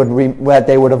that they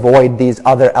would avoid these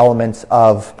other elements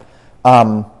of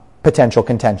potential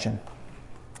contention.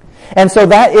 And so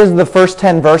that is the first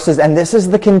 10 verses, and this is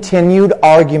the continued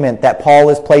argument that Paul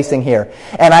is placing here.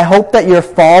 And I hope that you're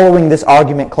following this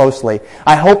argument closely.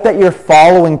 I hope that you're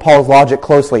following Paul's logic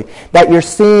closely, that you're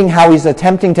seeing how he's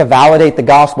attempting to validate the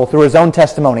gospel through his own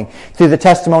testimony, through the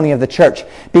testimony of the church,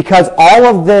 because all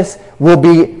of this will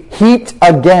be heaped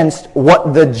against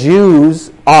what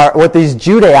these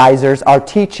Judaizers are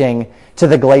teaching to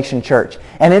the Galatian church.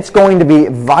 And it's going to be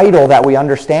vital that we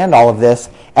understand all of this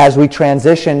as we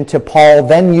transition to Paul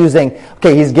then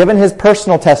he's given his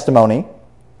personal testimony.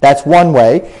 That's one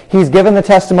way. He's given the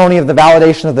testimony of the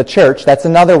validation of the church. That's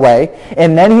another way.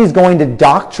 And then he's going to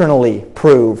doctrinally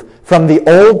prove from the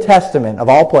Old Testament, of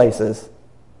all places,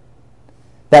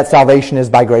 that salvation is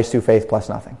by grace through faith plus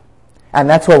nothing. And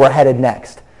that's where we're headed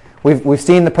next. We've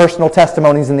seen the personal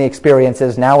testimonies and the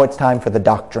experiences. Now it's time for the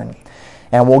doctrine.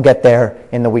 And we'll get there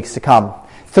in the weeks to come.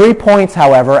 3 points,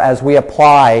 however, as we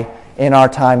apply in our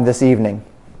time this evening.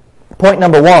 Point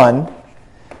number 1,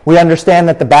 we understand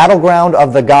that the battleground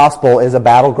of the gospel is a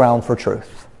battleground for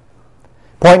truth.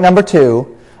 Point number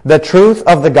 2, the truth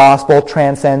of the gospel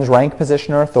transcends rank,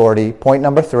 position, or authority. Point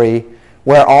number 3,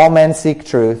 where all men seek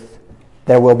truth,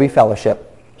 there will be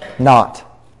fellowship, not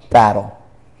battle.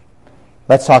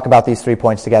 Let's talk about these 3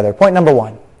 points together. Point number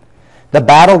 1, the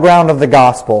battleground of the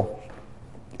gospel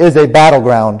is a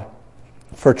battleground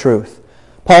for truth.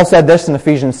 Paul said this in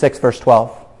Ephesians 6, verse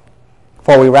 12.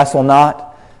 For we wrestle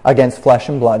not against flesh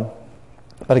and blood,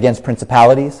 but against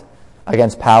principalities,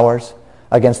 against powers,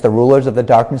 against the rulers of the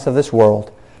darkness of this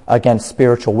world, against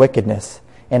spiritual wickedness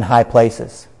in high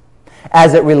places.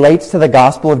 As it relates to the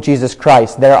gospel of Jesus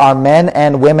Christ, there are men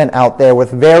and women out there with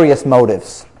various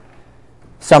motives.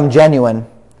 Some genuine,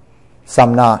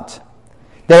 some not.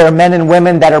 There are men and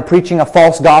women that are preaching a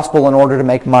false gospel in order to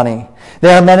make money.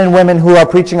 There are men and women who are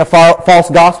preaching a false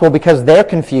gospel because they're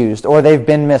confused or they've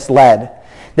been misled.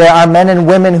 There are men and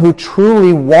women who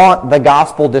truly want the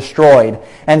gospel destroyed,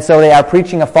 and so they are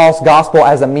preaching a false gospel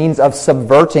as a means of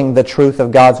subverting the truth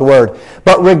of God's word.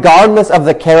 But regardless of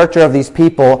the character of these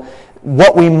people,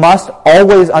 what we must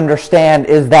always understand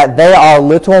is that they are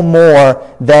little more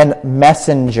than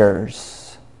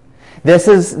messengers. This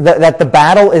is that the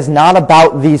battle is not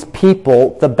about these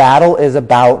people. The battle is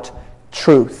about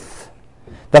truth.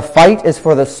 The fight is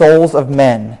for the souls of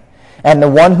men. And the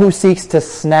one who seeks to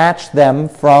snatch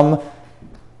these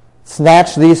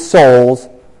souls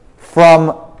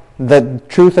from the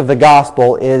truth of the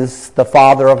gospel is the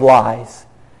father of lies,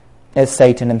 is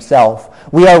Satan himself.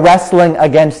 We are wrestling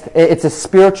it's a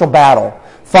spiritual battle,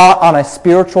 fought on a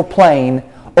spiritual plane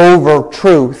over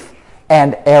truth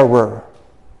and error.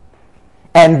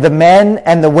 And the men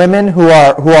and the women who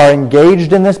are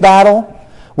engaged in this battle,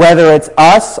 whether it's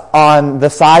us on the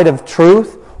side of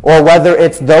truth or whether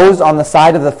it's those on the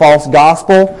side of the false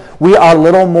gospel, we are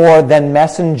little more than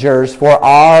messengers for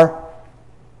our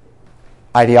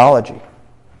ideology,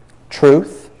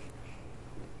 truth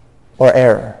or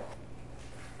error.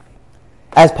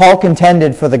 as Paul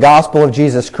contended for the gospel of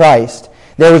Jesus Christ,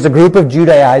 there was a group of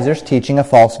Judaizers teaching a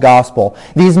false gospel.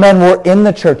 These men were in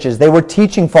the churches. They were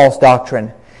teaching false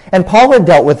doctrine. And Paul had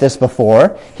dealt with this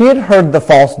before. He had heard the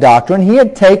false doctrine. He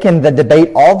had taken the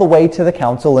debate all the way to the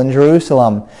council in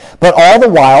Jerusalem. But all the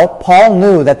while, Paul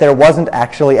knew that there wasn't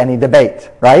actually any debate,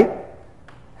 right?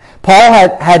 Paul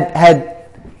had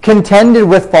contended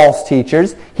with false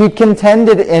teachers. He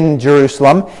contended in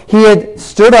Jerusalem. He had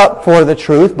stood up for the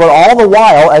truth. But all the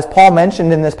while, as Paul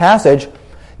mentioned in this passage,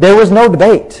 there was no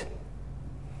debate.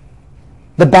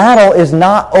 The battle is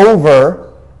not over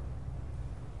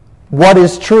what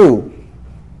is true.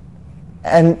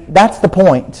 And that's the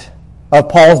point of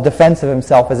Paul's defense of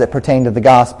himself as it pertained to the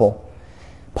gospel.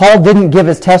 Paul didn't give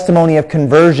his testimony of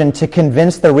conversion to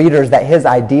convince the readers that his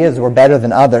ideas were better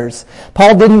than others.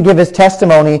 Paul didn't give his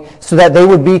testimony so that they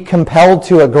would be compelled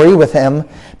to agree with him.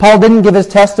 Paul didn't give his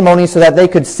testimony so that they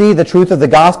could see the truth of the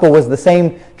gospel was the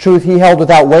same truth he held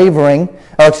without wavering.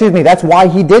 That's why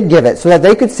he did give it, so that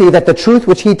they could see that the truth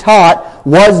which he taught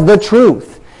was the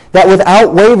truth. That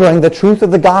without wavering, the truth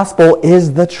of the gospel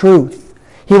is the truth.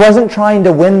 He wasn't trying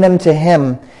to win them to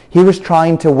him. He was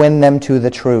trying to win them to the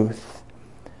truth.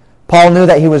 Paul knew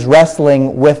that he was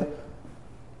wrestling with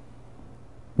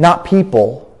not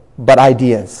people, but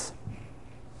ideas.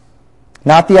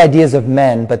 Not the ideas of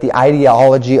men, but the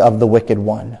ideology of the wicked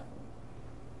one.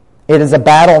 It is a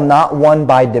battle not won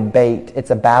by debate.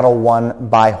 It's a battle won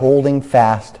by holding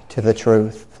fast to the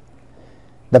truth.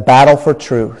 The battle for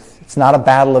truth. It's not a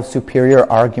battle of superior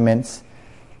arguments,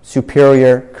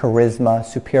 superior charisma,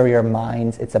 superior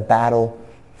minds. It's a battle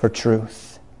for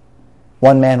truth.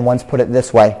 One man once put it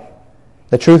this way: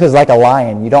 the truth is like a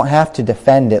lion. You don't have to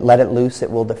defend it. Let it loose. It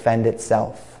will defend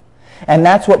itself. And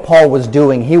that's what Paul was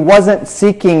doing. He wasn't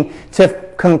seeking to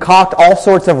concoct all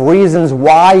sorts of reasons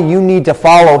why you need to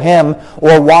follow him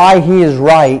or why he is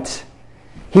right.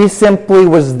 He simply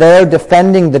was there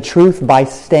defending the truth by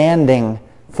standing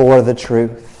for the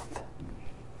truth.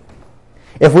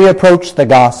 If we approach the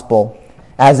gospel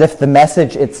as if the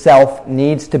message itself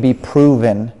needs to be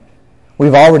proven,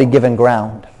 we've already given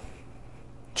ground.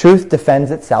 Truth defends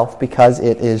itself because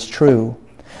it is true.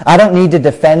 I don't need to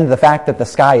defend the fact that the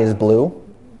sky is blue.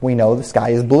 We know the sky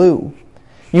is blue.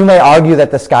 You may argue that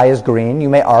the sky is green. You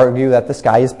may argue that the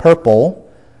sky is purple.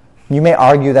 You may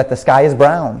argue that the sky is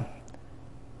brown.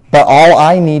 But all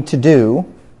I need to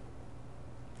do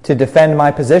to defend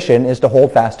my position is to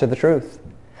hold fast to the truth.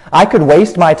 I could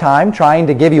waste my time trying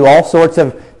to give you all sorts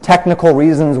of technical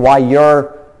reasons why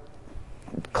your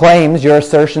claims, your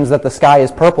assertions that the sky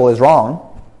is purple is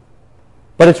wrong.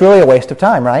 But it's really a waste of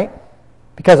time, right?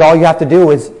 Because all you have to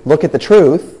do is look at the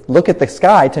truth, look at the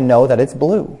sky to know that it's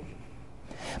blue.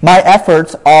 My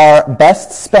efforts are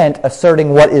best spent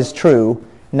asserting what is true,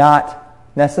 not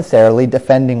necessarily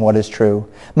defending what is true.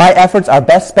 My efforts are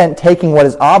best spent taking what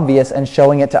is obvious and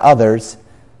showing it to others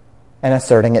and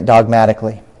asserting it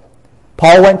dogmatically.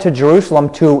 Paul went to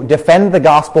Jerusalem to defend the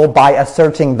gospel by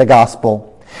asserting the gospel.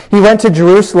 He went to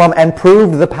Jerusalem and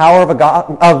proved the power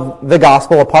of the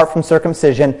gospel apart from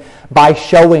circumcision by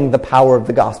showing the power of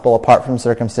the gospel apart from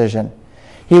circumcision.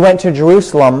 He went to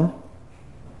Jerusalem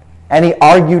and he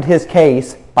argued his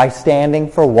case by standing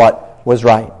for what was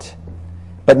right.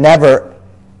 But never,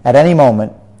 at any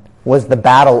moment, was the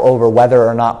battle over whether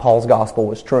or not Paul's gospel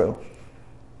was true,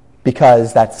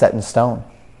 because that's set in stone.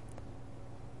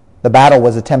 The battle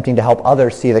was attempting to help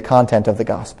others see the content of the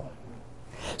gospel.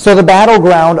 So the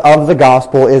battleground of the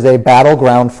gospel is a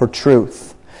battleground for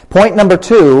truth. Point number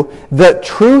 2, the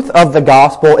truth of the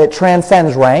gospel, it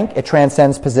transcends rank, it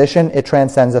transcends position, it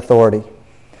transcends authority.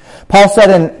 Paul said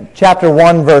in chapter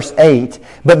 1, verse 8,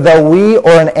 "But though we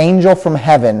or an angel from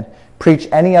heaven preach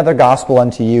any other gospel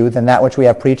unto you than that which we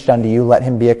have preached unto you, let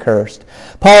him be accursed."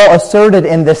 Paul asserted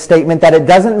in this statement that it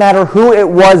doesn't matter who it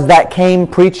was that came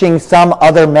preaching some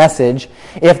other message.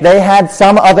 If they had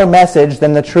some other message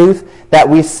than the truth that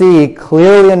we see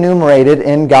clearly enumerated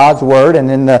in God's Word and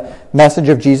in the message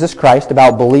of Jesus Christ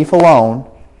about belief alone,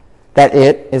 that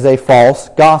it is a false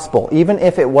gospel. Even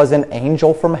if it was an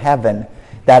angel from heaven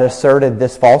that asserted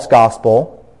this false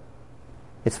gospel,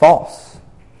 it's false.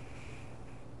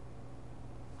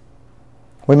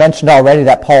 We mentioned already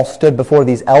that Paul stood before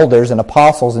these elders and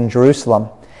apostles in Jerusalem.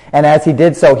 And as he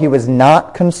did so, he was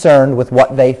not concerned with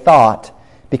what they thought,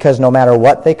 because no matter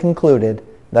what they concluded,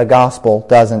 the gospel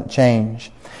doesn't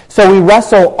change. So we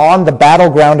wrestle on the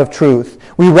battleground of truth.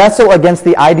 We wrestle against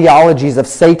the ideologies of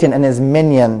Satan and his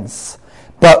minions.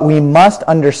 But we must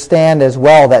understand as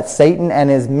well that Satan and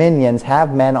his minions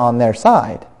have men on their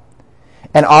side.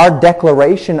 And our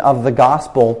declaration of the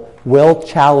gospel will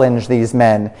challenge these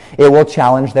men. It will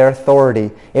challenge their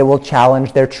authority. It will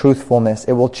challenge their truthfulness.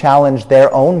 It will challenge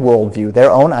their own worldview,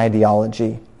 their own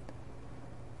ideology.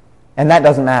 And that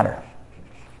doesn't matter,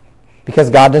 because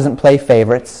God doesn't play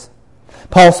favorites.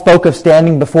 Paul spoke of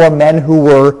standing before men who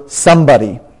were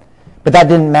somebody, but that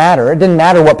didn't matter. It didn't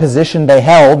matter what position they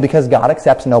held, because God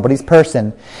accepts nobody's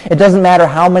person. It doesn't matter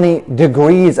how many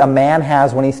degrees a man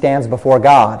has when he stands before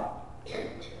God.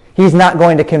 He's not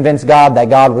going to convince God that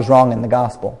God was wrong in the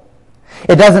gospel.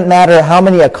 It doesn't matter how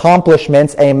many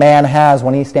accomplishments a man has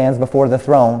when he stands before the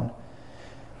throne.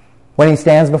 When he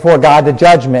stands before God to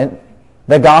judgment,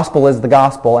 the gospel is the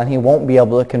gospel, and he won't be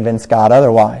able to convince God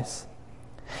otherwise.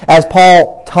 As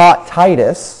Paul taught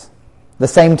Titus, the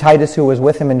same Titus who was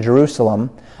with him in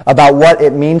Jerusalem, about what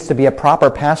it means to be a proper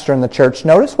pastor in the church,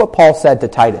 notice what Paul said to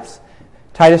Titus.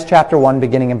 Titus chapter 1,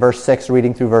 beginning in verse 6,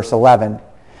 reading through verse 11.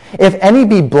 If any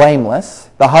be blameless,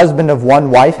 the husband of one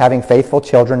wife, having faithful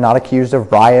children, not accused of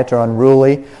riot or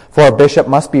unruly, for a bishop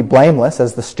must be blameless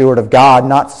as the steward of God,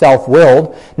 not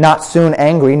self-willed, not soon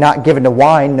angry, not given to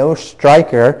wine, no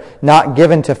striker, not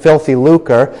given to filthy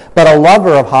lucre, but a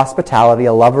lover of hospitality,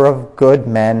 a lover of good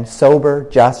men, sober,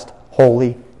 just,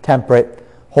 holy, temperate,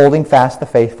 holding fast the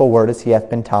faithful word as he hath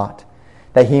been taught,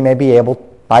 that he may be able,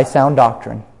 by sound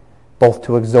doctrine, both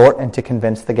to exhort and to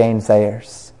convince the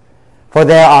gainsayers. For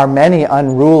there are many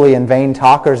unruly and vain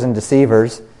talkers and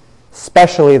deceivers,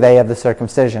 especially they of the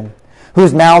circumcision,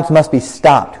 whose mouths must be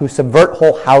stopped, who subvert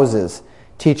whole houses,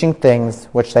 teaching things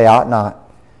which they ought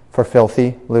not, for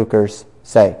filthy lucre's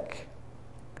sake.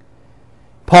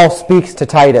 Paul speaks to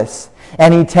Titus,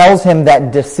 and he tells him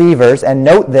that deceivers, and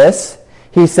note this,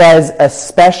 he says,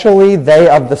 especially they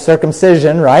of the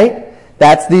circumcision, right?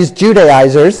 That's these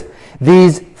Judaizers,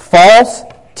 these false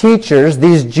teachers,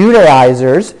 these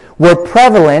Judaizers, were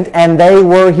prevalent, and they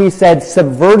were, he said,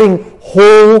 subverting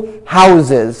whole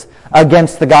houses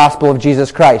against the gospel of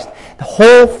Jesus Christ.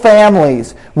 Whole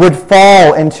families would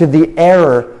fall into the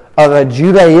error of a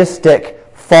Judaistic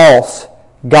false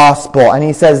gospel. And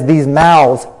he says these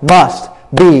mouths must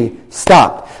be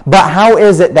stopped. But how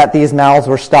is it that these mouths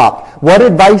were stopped? What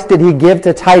advice did he give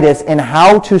to Titus in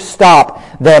how to stop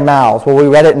their mouths? Well, we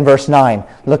read it in verse 9.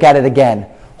 Look at it again.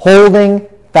 Holding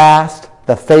fast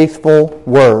the faithful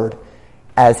word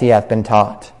as he hath been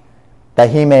taught, that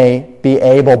he may be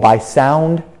able by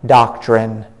sound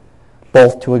doctrine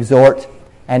both to exhort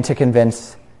and to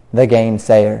convince the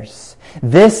gainsayers.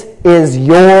 This is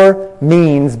your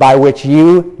means by which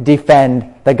you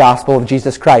defend the gospel of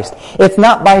Jesus Christ. It's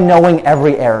not by knowing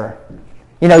every error.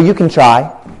 You know, you can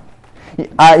try.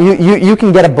 You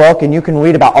can get a book and you can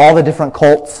read about all the different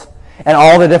cults and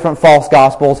all the different false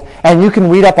gospels, and you can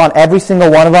read up on every single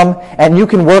one of them, and you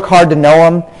can work hard to know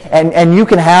them, and you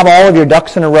can have all of your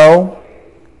ducks in a row.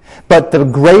 But the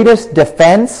greatest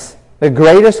defense, the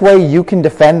greatest way you can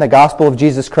defend the gospel of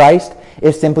Jesus Christ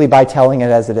is simply by telling it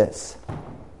as it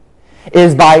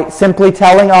is by simply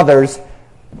telling others,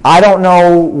 I don't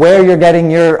know where you're getting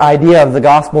your idea of the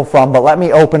gospel from, but let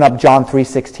me open up John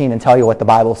 3:16 and tell you what the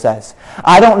Bible says.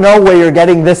 I don't know where you're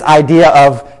getting this idea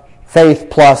of faith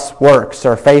plus works,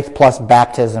 or faith plus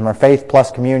baptism, or faith plus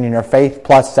communion, or faith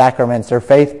plus sacraments, or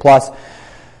faith plus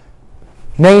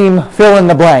name, fill in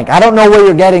the blank. I don't know where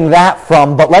you're getting that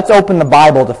from, but let's open the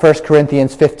Bible to 1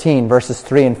 Corinthians 15, verses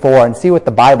 3 and 4, and see what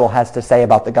the Bible has to say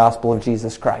about the gospel of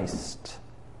Jesus Christ.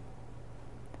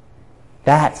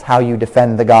 That's how you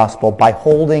defend the gospel, by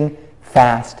holding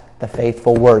fast the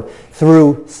faithful word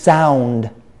through sound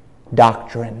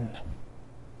doctrine.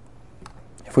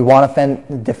 If we want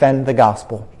to defend the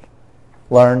gospel,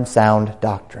 learn sound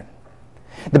doctrine.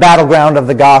 The battleground of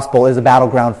the gospel is a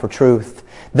battleground for truth.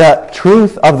 The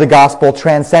truth of the gospel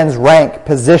transcends rank,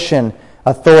 position,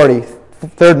 authority.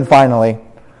 Third and finally,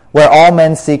 where all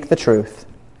men seek the truth,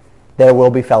 there will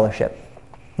be fellowship,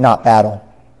 not battle.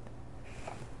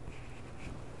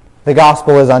 The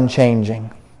gospel is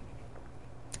unchanging.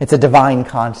 It's a divine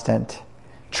constant.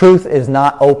 Truth is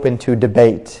not open to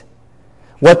debate.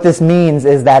 What this means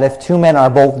is that if two men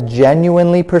are both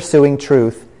genuinely pursuing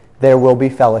truth, there will be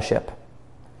fellowship.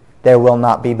 There will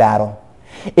not be battle.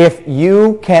 If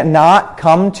you cannot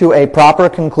come to a proper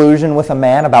conclusion with a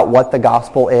man about what the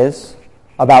gospel is,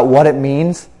 about what it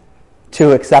means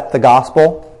to accept the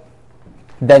gospel,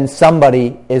 then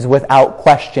somebody is without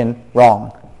question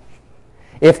wrong.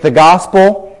 If the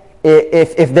gospel,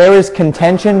 if there is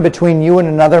contention between you and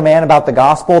another man about the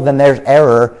gospel, then there's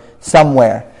error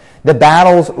somewhere. The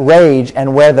battles rage,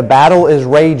 and where the battle is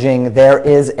raging, there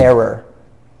is error.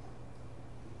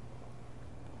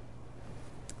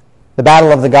 The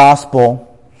battle of the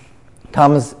gospel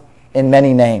comes in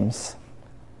many names.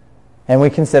 And we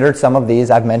considered some of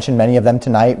these. I've mentioned many of them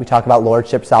tonight. We talk about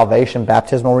lordship, salvation,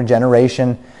 baptismal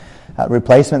regeneration,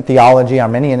 replacement theology,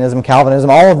 Arminianism, Calvinism,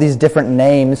 all of these different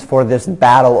names for this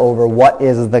battle over what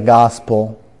is the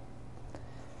gospel.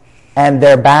 And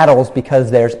they're battles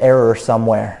because there's error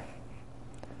somewhere.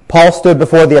 Paul stood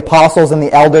before the apostles and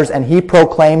the elders, and he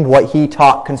proclaimed what he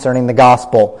taught concerning the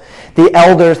gospel. The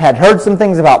elders had heard some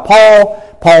things about Paul.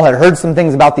 Paul had heard some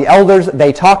things about the elders.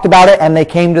 They talked about it, and they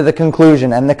came to the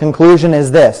conclusion. And the conclusion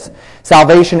is this: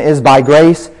 salvation is by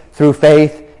grace through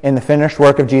faith in the finished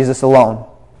work of Jesus alone,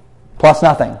 plus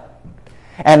nothing.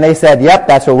 And they said, yep,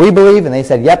 that's what we believe. And they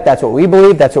said, yep, that's what we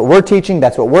believe. That's what we're teaching.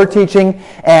 That's what we're teaching.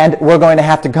 And we're going to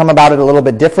have to come about it a little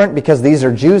bit different because these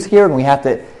are Jews here, and we have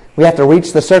to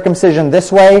reach the circumcision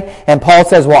this way. And Paul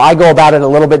says, well, I go about it a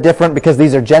little bit different because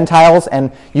these are Gentiles,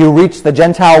 and you reach the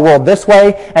Gentile world this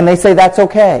way. And they say, that's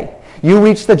okay. You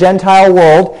reach the Gentile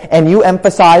world, and you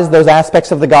emphasize those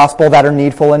aspects of the gospel that are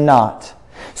needful and not.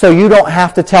 So you don't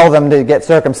have to tell them to get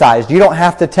circumcised. You don't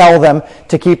have to tell them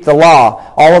to keep the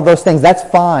law. All of those things, that's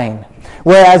fine.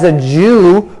 Whereas a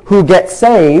Jew who gets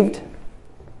saved,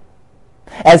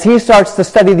 as he starts to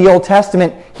study the Old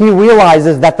Testament, he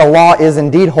realizes that the law is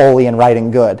indeed holy and right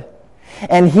and good.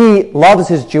 And he loves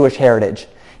his Jewish heritage.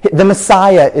 The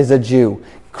Messiah is a Jew.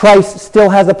 Christ still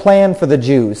has a plan for the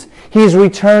Jews. He's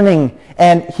returning,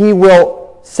 and he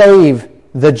will save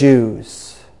the Jews.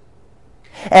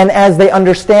 And as they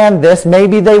understand this,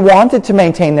 maybe they wanted to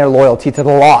maintain their loyalty to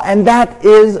the law, and that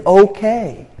is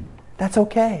okay. That's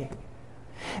okay.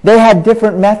 They had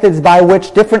different methods by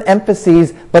which, different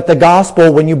emphases, but the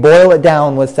gospel, when you boil it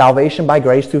down, was salvation by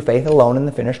grace through faith alone in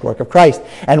the finished work of Christ.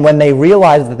 And when they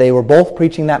realized that they were both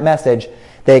preaching that message,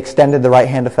 they extended the right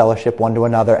hand of fellowship one to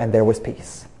another, and there was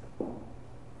peace.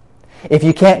 If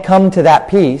you can't come to that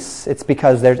peace, it's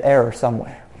because there's error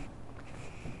somewhere.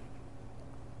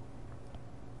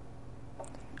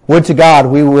 Would to God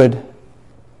we would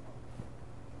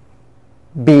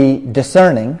be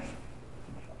discerning,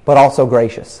 but also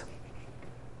gracious.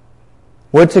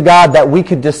 Would to God that we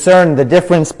could discern the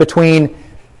difference between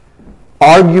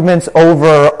arguments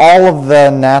over all of the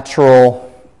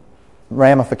natural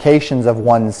ramifications of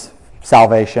one's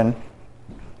salvation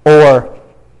or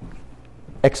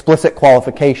explicit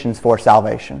qualifications for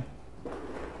salvation.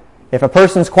 If a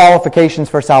person's qualifications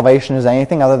for salvation is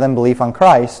anything other than belief on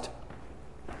Christ,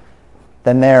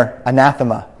 then they're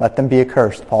anathema. Let them be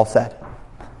accursed, Paul said.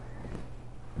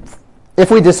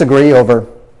 If we disagree over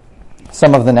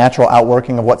some of the natural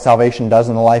outworking of what salvation does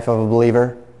in the life of a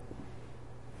believer,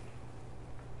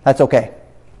 that's okay.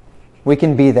 We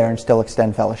can be there and still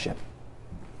extend fellowship.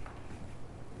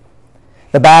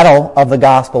 The battle of the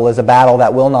gospel is a battle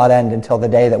that will not end until the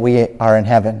day that we are in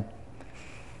heaven.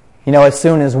 You know, as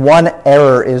soon as one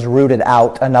error is rooted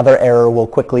out, another error will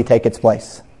quickly take its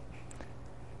place.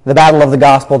 The battle of the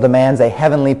gospel demands a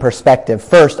heavenly perspective.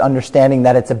 First, understanding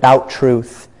that it's about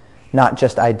truth, not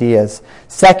just ideas.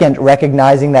 Second,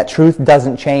 recognizing that truth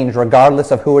doesn't change regardless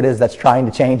of who it is that's trying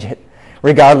to change it,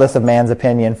 regardless of man's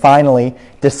opinion. Finally,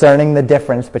 discerning the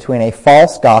difference between a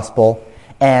false gospel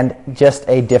and just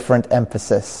a different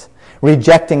emphasis,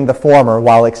 rejecting the former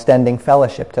while extending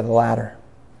fellowship to the latter.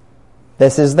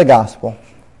 This is the gospel,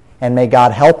 and may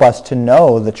God help us to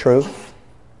know the truth,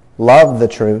 love the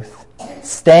truth,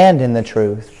 stand in the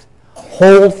truth,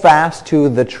 hold fast to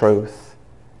the truth,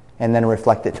 and then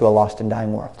reflect it to a lost and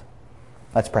dying world. Let's pray.